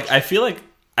remember I feel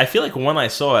like when I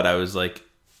saw it, I was like,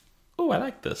 oh, I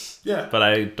like this. Yeah. But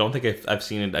I don't think I've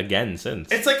seen it again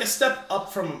since. It's like a step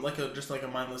up from just a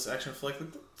mindless action flick.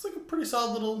 It's like a pretty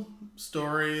solid little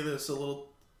story. There's a little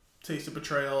taste of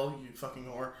betrayal. You fucking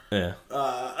whore. Yeah.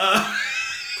 I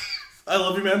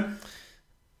love you, man.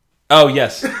 Oh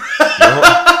yes.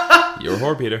 You're a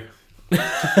whore, Peter.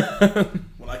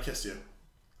 When I kissed you,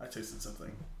 I tasted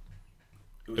something.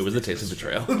 It was the taste of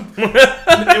betrayal.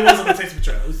 It wasn't the taste of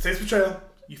betrayal. It was the taste of betrayal.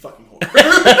 You fucking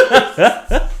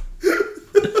whore.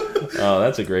 Oh,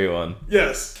 that's a great one.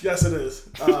 Yes, it is.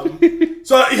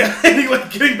 So yeah, anyway,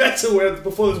 getting back to where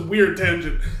before this weird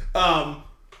tangent,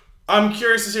 I'm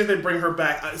curious to see if they bring her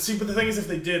back. But the thing is, if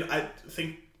they did, I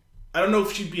don't know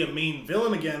if she'd be a main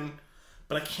villain again,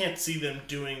 but I can't see them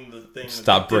doing the thing.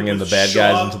 Stop bringing the bad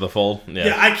guys into the fold.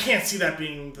 Yeah, I can't see that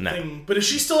being the thing. But if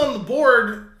she's still on the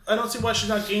board, I don't see why she's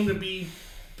not game to be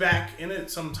back in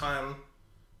it sometime.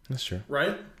 That's true.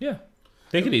 Right? Yeah.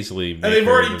 They could easily make and they've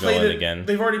already played it again.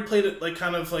 They've already played it like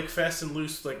kind of like fast and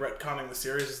loose, like retconning the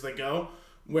series as they go.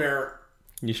 Where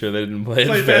you sure they didn't play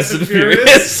it Fast and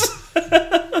Furious?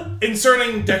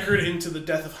 Inserting Deckard into the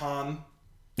death of Han.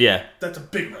 Yeah, that's a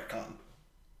big retcon.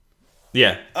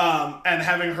 Yeah. And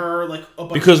having her like a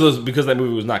bunch because that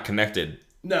movie was not connected.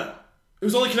 No, it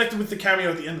was only connected with the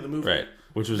cameo at the end of the movie. Right,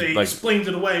 which was they explained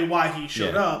it away why he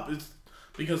showed up. It's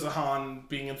because of Han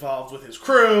being involved with his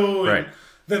crew. And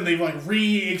then they like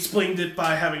re-explained it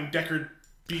by having Deckard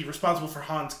be responsible for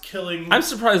Han's killing. I'm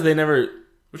surprised they never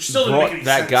still brought didn't make any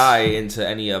that sense. guy into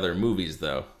any other movies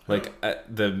though. Like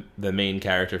the main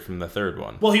character from the third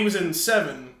one. Well, he was in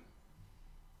 7.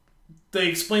 They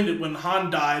explained it when Han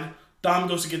died. Dom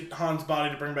goes to get Han's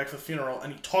body to bring back to the funeral,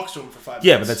 and he talks to him for 5 minutes.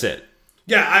 Yeah, but that's it.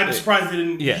 Yeah, I'm surprised they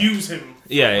didn't use him.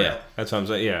 Yeah. That's what I'm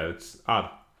saying. Yeah, it's odd.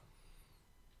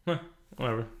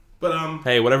 Whatever. But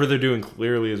hey, whatever they're doing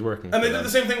clearly is working. And they did the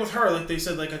same thing with her. Like they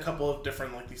said, like a couple of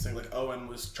different like these things. Like Owen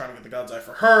was trying to get the God's Eye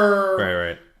for her.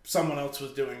 Right. Someone else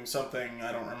was doing something.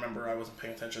 I don't remember. I wasn't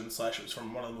paying attention. / it was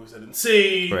from one of the movies I didn't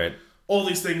see. Right. All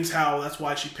these things. How that's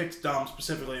why she picked Dom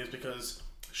specifically is because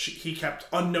he kept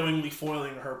unknowingly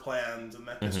foiling her plans, and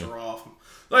that pissed her off.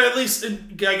 Like at least, I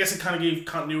guess it kind of gave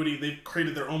continuity. They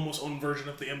created their almost own version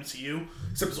of the MCU,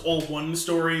 except it's all one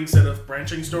story instead of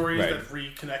branching stories that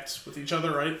reconnect with each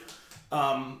other, right?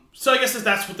 So I guess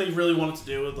that's what they really wanted to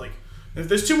do. Like, if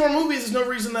there's 2 more movies, there's no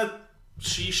reason that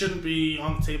she shouldn't be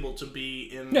on the table to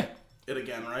be in it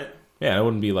again, right? Yeah, I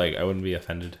wouldn't be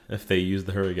offended if they used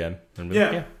her again.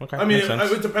 Okay. I mean, it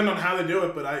would depend on how they do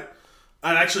it, but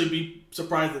I'd actually be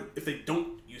surprised if they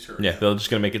don't use her. Yeah, they're just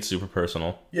gonna make it super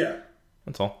personal. Yeah.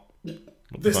 That's all.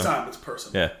 This time it's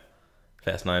personal. Yeah.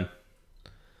 Fast 9.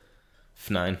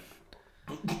 F9.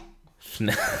 What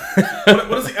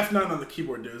does the F9 on the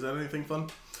keyboard do? Is that anything fun?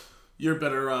 You're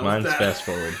better Mine's with that. fast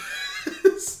forward.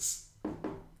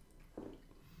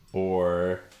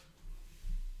 Or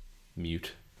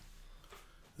mute.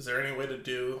 Is there any way to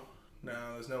do... No,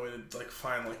 there's no way to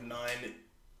find 9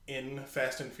 in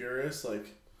Fast and Furious, where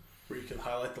you can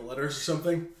highlight the letters or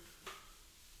something?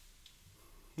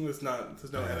 There's no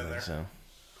N in there. So.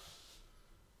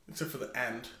 Except for the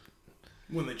and.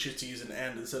 When they choose to use an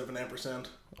and instead of an ampersand.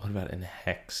 What about in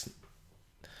hex?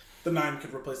 The 9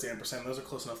 could replace the ampersand. Those are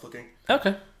close enough looking.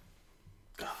 Okay.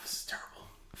 God, this is terrible.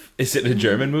 Is it a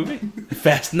German movie?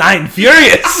 Fast 9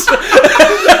 Furious!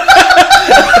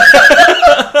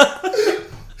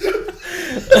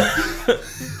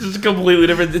 It's completely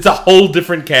different. It's a whole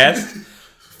different cast.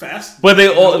 Fast? But they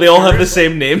all have the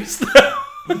same names.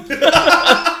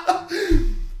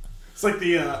 It's like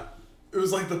the It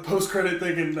was like the post-credit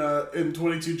thing in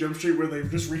 22 Jump Street where they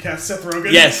just recast Seth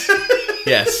Rogen. Yes.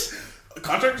 Yes. A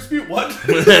contract dispute? What?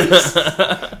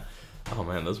 Oh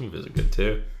man, those movies are good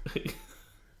too.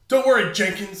 Don't worry,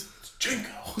 Jenkins. It's Jenko.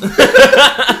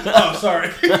 Oh, sorry.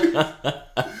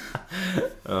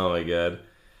 Oh my god.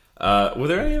 Were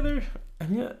there any other?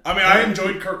 I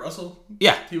enjoyed Kurt Russell.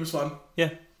 Yeah. He was fun. Yeah.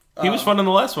 He was fun in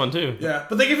the last one too. Yeah,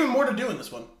 but they give him more to do in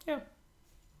this one. Yeah.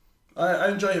 I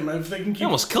enjoy him. If they can keep... He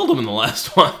almost killed him in the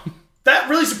last one. That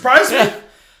really surprised me. Yeah.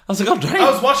 I was like, oh, dang. I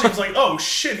was watching, I was like, oh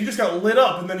shit, he just got lit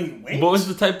up and then he winked. What was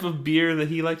the type of beer that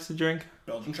he likes to drink?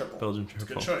 Belgian Triple. Belgian Triple.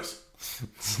 It's a good choice.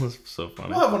 So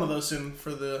funny. We'll have one of those soon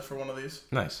for one of these.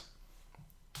 Nice.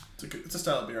 It's a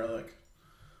style of beer I like.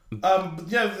 But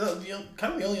yeah,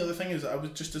 kind of the only other thing is I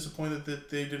was just disappointed that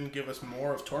they didn't give us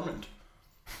more of Tormund,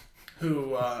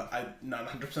 who I'm not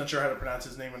 100% sure how to pronounce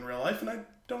his name in real life, and I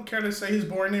don't care to say his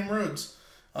boring name Rhodes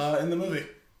in the movie.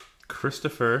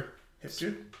 Christopher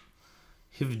Hivju.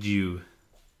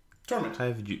 Tormund.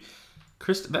 Hivju.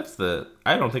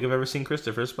 I don't think I've ever seen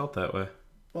Christopher spelled that way.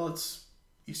 Well, it's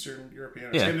Eastern European,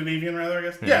 or Yeah. Scandinavian rather, I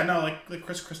guess. Yeah, no, like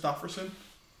Chris Christopherson.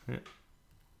 Yeah.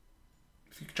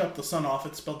 If you chop the sun off,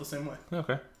 it's spelled the same way.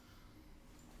 Okay.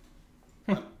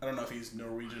 I don't know if he's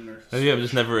Norwegian or... Maybe I'm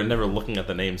just never looking at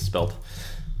the name spelled.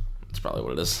 That's probably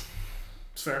what it is.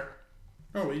 It's fair.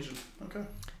 Norwegian. Okay.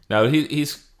 No,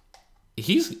 he's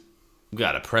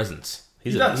got a presence.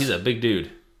 He's a big dude.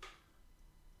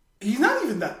 He's not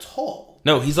even that tall.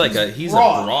 No, he's broad.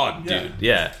 A broad dude.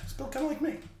 Yeah. He's built kind of like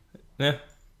me. Yeah.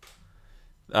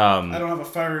 I don't have a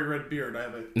fiery red beard. I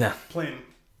have a plain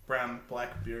brown,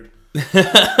 black beard.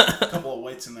 A couple of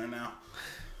whites in there now.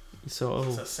 So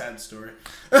it's a sad story.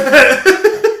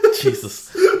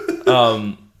 Jesus.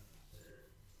 I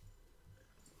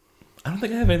don't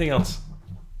think I have anything else.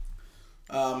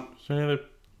 Is there any other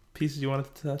pieces you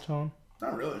wanted to touch on?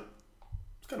 Not really.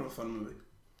 It's kind of a fun movie.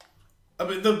 I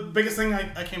mean, the biggest thing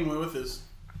I came away with is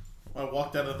when I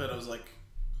walked out of it, I was like,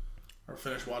 or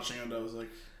finished watching it, I was like,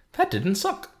 that didn't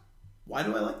suck. Why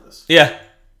do I like this? Yeah.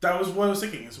 That was what I was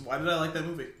thinking. Is why did I like that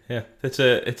movie? Yeah, it's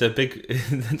a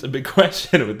big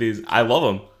question with these. I love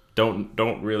them.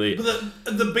 Don't really. But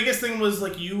the biggest thing was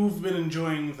like you've been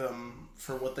enjoying them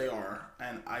for what they are,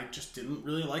 and I just didn't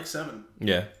really like 7.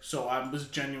 Yeah. So I was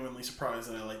genuinely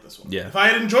surprised that I liked this one. Yeah. If I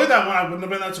had enjoyed that one, I wouldn't have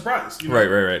been that surprised. You know?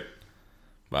 Right.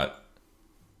 But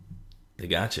they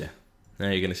got you. Now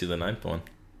you're gonna see the 9th one.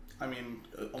 I mean,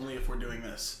 only if we're doing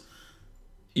this.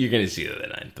 You're gonna see the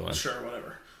 9th one. Sure,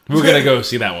 whatever. We're gonna go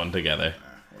see that one together.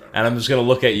 And I'm just gonna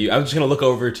look at you. I'm just gonna look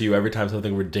over to you every time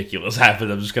something ridiculous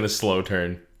happens. I'm just gonna slow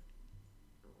turn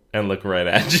and look right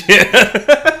at you,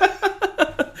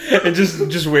 and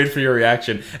just wait for your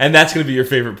reaction. And that's gonna be your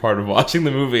favorite part of watching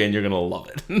the movie, and you're gonna love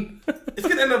it. It's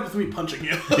gonna end up with me punching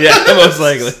you. Yeah, most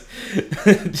likely.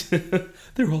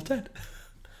 They're all dead.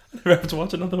 I never have to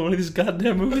watch another one of these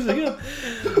goddamn movies again.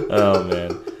 Oh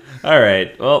man. All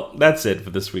right, well, that's it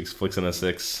for this week's Flicks in a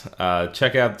Six.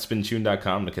 Check out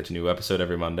spintune.com to catch a new episode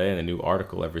every Monday and a new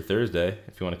article every Thursday.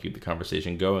 If you want to keep the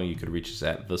conversation going, you could reach us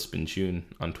at The Spintune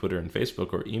on Twitter and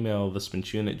Facebook, or email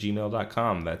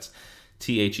thespintune@gmail.com. That's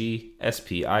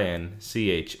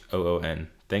TheSpinChoon.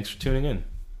 Thanks for tuning in.